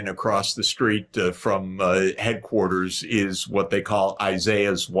UN, across the street from headquarters, is what they call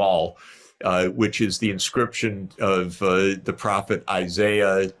Isaiah's Wall, which is the inscription of the prophet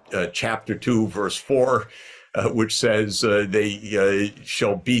Isaiah, chapter 2, verse 4, which says they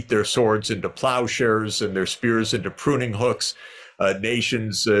shall beat their swords into plowshares and their spears into pruning hooks.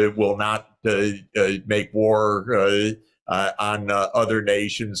 Nations will not make war on other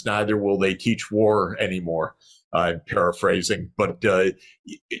nations, neither will they teach war anymore. I'm paraphrasing, but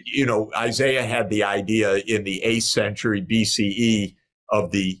you know, Isaiah had the idea in the 8th century BCE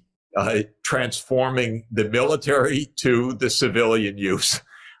of the transforming the military to the civilian use.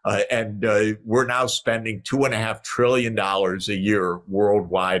 And we're now spending $2.5 trillion a year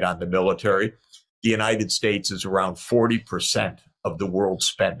worldwide on the military. The United States is around 40% of the world's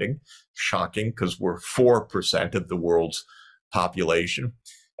spending. Shocking, because we're 4% of the world's population.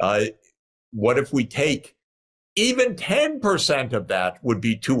 What if we take even 10% of that would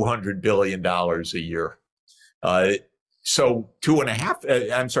be $200 billion a year. So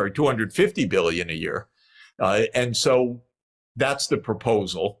 $250 billion a year. And so that's the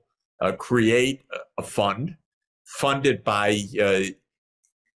proposal. Create a fund funded by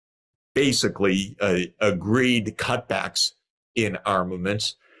basically agreed cutbacks in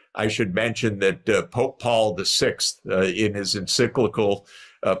armaments. I should mention that Pope Paul VI, in his encyclical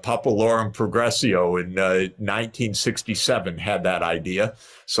Populorum Progressio in 1967, had that idea.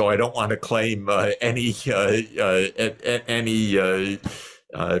 So I don't want to claim any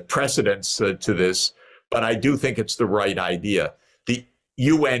precedence to this, but I do think it's the right idea. The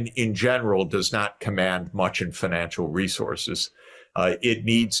UN in general does not command much in financial resources. It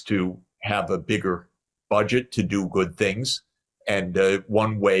needs to have a bigger budget to do good things. And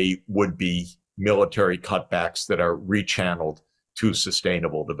one way would be military cutbacks that are rechanneled to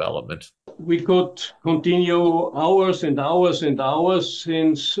sustainable development. We could continue hours and hours and hours,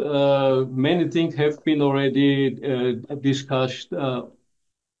 since many things have been already discussed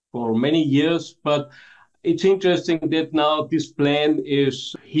for many years. But it's interesting that now this plan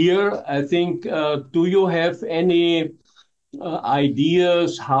is here. I think, do you have any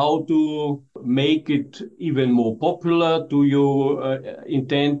ideas how to make it even more popular? Do you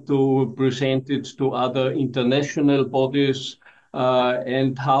intend to present it to other international bodies?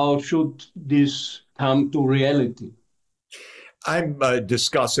 And how should this come to reality? I'm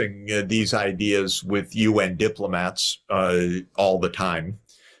discussing these ideas with UN diplomats all the time.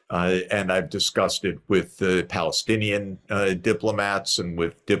 And I've discussed it with Palestinian diplomats and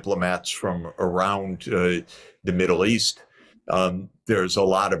with diplomats from around the Middle East. There's a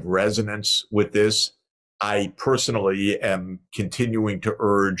lot of resonance with this. I personally am continuing to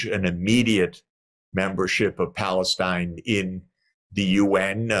urge an immediate membership of Palestine in the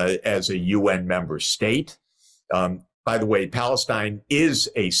UN as a UN member state. By the way, Palestine is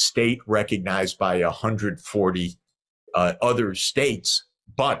a state recognized by 140 other states,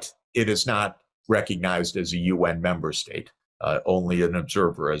 but it is not recognized as a UN member state, only an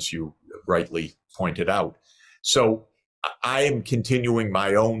observer, as you rightly pointed out. So I am continuing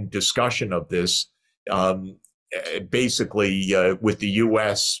my own discussion of this. Basically, with the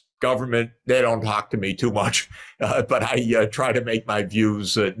U.S. government, they don't talk to me too much, but I try to make my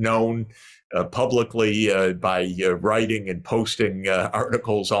views known publicly by writing and posting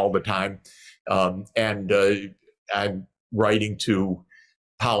articles all the time. And I'm writing to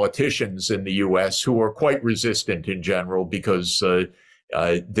politicians in the U.S. who are quite resistant in general because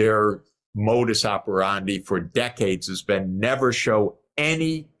their modus operandi for decades has been never show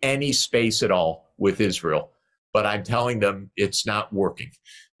any space at all with Israel. But I'm telling them it's not working.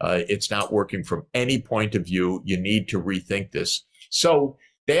 It's not working from any point of view. You need to rethink this. So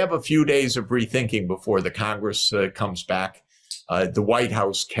they have a few days of rethinking before the Congress comes back. The White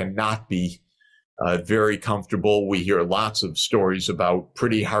House cannot be very comfortable. We hear lots of stories about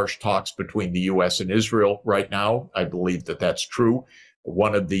pretty harsh talks between the U.S. and Israel right now. I believe that that's true.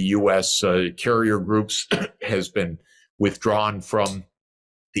 One of the U.S. Carrier groups has been withdrawn from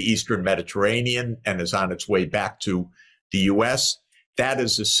the Eastern Mediterranean and is on its way back to the U.S. That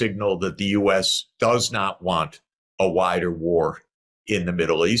is a signal that the U.S. does not want a wider war in the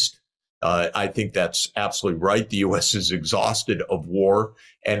Middle East. I think that's absolutely right. The U.S. is exhausted of war,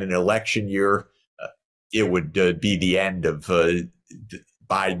 and an election year, it would be the end of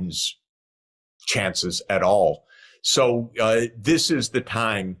Biden's chances at all. So this is the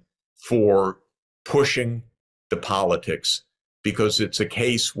time for pushing the politics, because it's a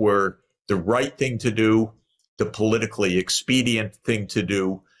case where the right thing to do, the politically expedient thing to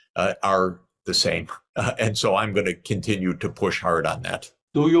do are the same. And so I'm going to continue to push hard on that.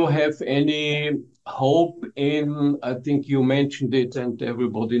 Do you have any hope in, I think you mentioned it and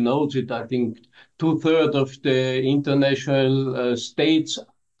everybody knows it, I think 2/3 of the international states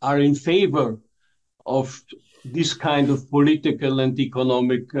are in favor of this kind of political and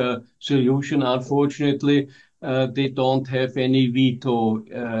economic solution. Unfortunately, they don't have any veto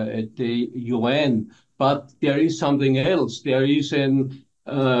at the UN. But there is something else. There is an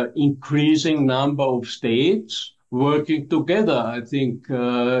increasing number of states working together. I think,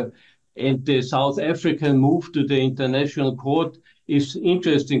 and the South African move to the International Court is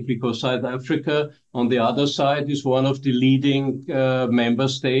interesting because South Africa, on the other side, is one of the leading member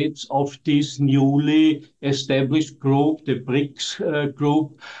states of this newly established group, the BRICS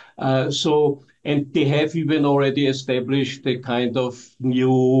group. And they have even already established a kind of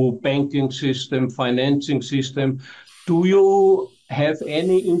new banking system, financing system. Do you have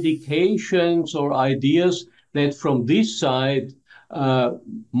any indications or ideas that from this side,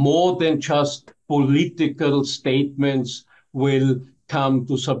 more than just political statements will come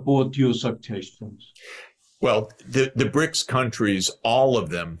to support your suggestions? Well, the BRICS countries, all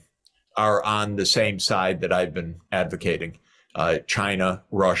of them are on the same side that I've been advocating. China,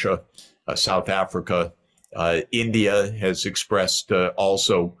 Russia, South Africa, India has expressed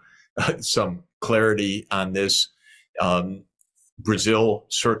also some clarity on this. Brazil,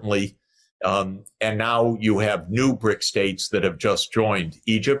 certainly. And now you have new BRIC states that have just joined: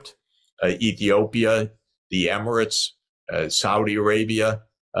 Egypt, Ethiopia, the Emirates, Saudi Arabia,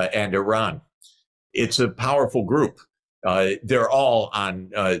 and Iran. It's a powerful group. They're all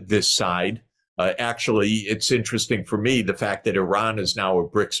on this side. Actually, it's interesting for me, the fact that Iran is now a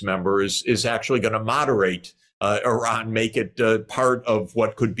BRICS member is actually going to moderate Iran, make it part of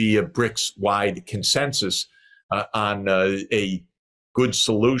what could be a BRICS-wide consensus on a good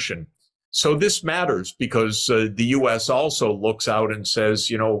solution. So this matters because the U.S. also looks out and says,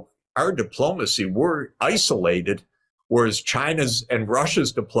 you know, our diplomacy, we're isolated, whereas China's and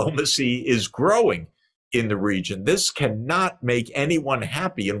Russia's diplomacy is growing in the region. This cannot make anyone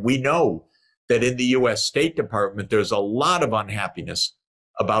happy. And we know that in the U.S. State Department, there's a lot of unhappiness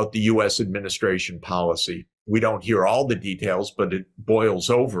about the U.S. administration policy. We don't hear all the details, but it boils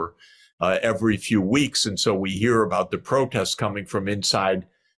over every few weeks. And so we hear about the protests coming from inside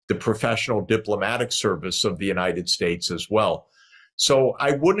the professional diplomatic service of the United States as well. So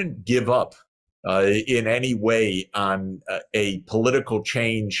I wouldn't give up in any way on a political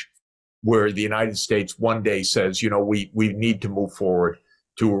change where the United States one day says, we need to move forward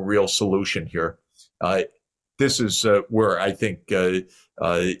to a real solution here. This is where I think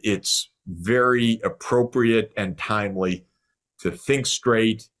it's very appropriate and timely to think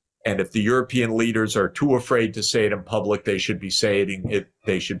straight. And if the European leaders are too afraid to say it in public, they should be saying it.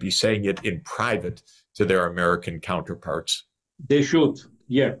 They should be saying it in private to their American counterparts. They should,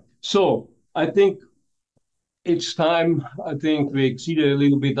 yeah. So I think it's time. I think we exceeded a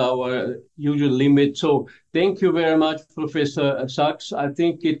little bit our usual limit. So thank you very much, Professor Sachs. I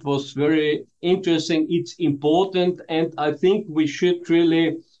think it was very interesting. It's important, and I think we should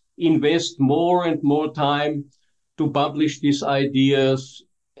really invest more and more time to publish these ideas,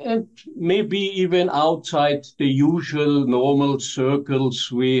 and maybe even outside the usual normal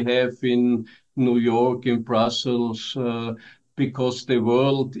circles we have in New York, in Brussels, because the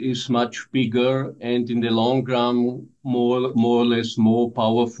world is much bigger and in the long run more or less more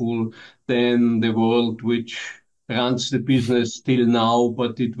powerful than the world which runs the business till now,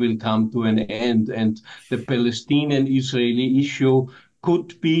 but it will come to an end. And the Palestinian-Israeli issue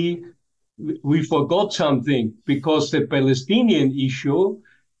could be, we forgot something, because the Palestinian issue,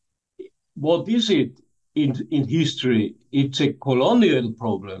 what is it in history? It's a colonial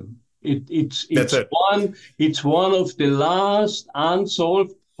problem. It's one of the last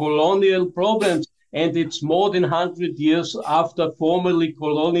unsolved colonial problems, and it's more than 100 years after formally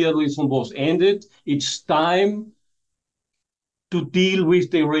colonialism was ended. It's time to deal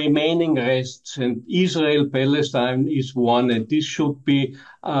with the remaining rests, and Israel-Palestine is one, and this should be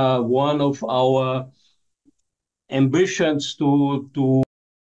one of our ambitions to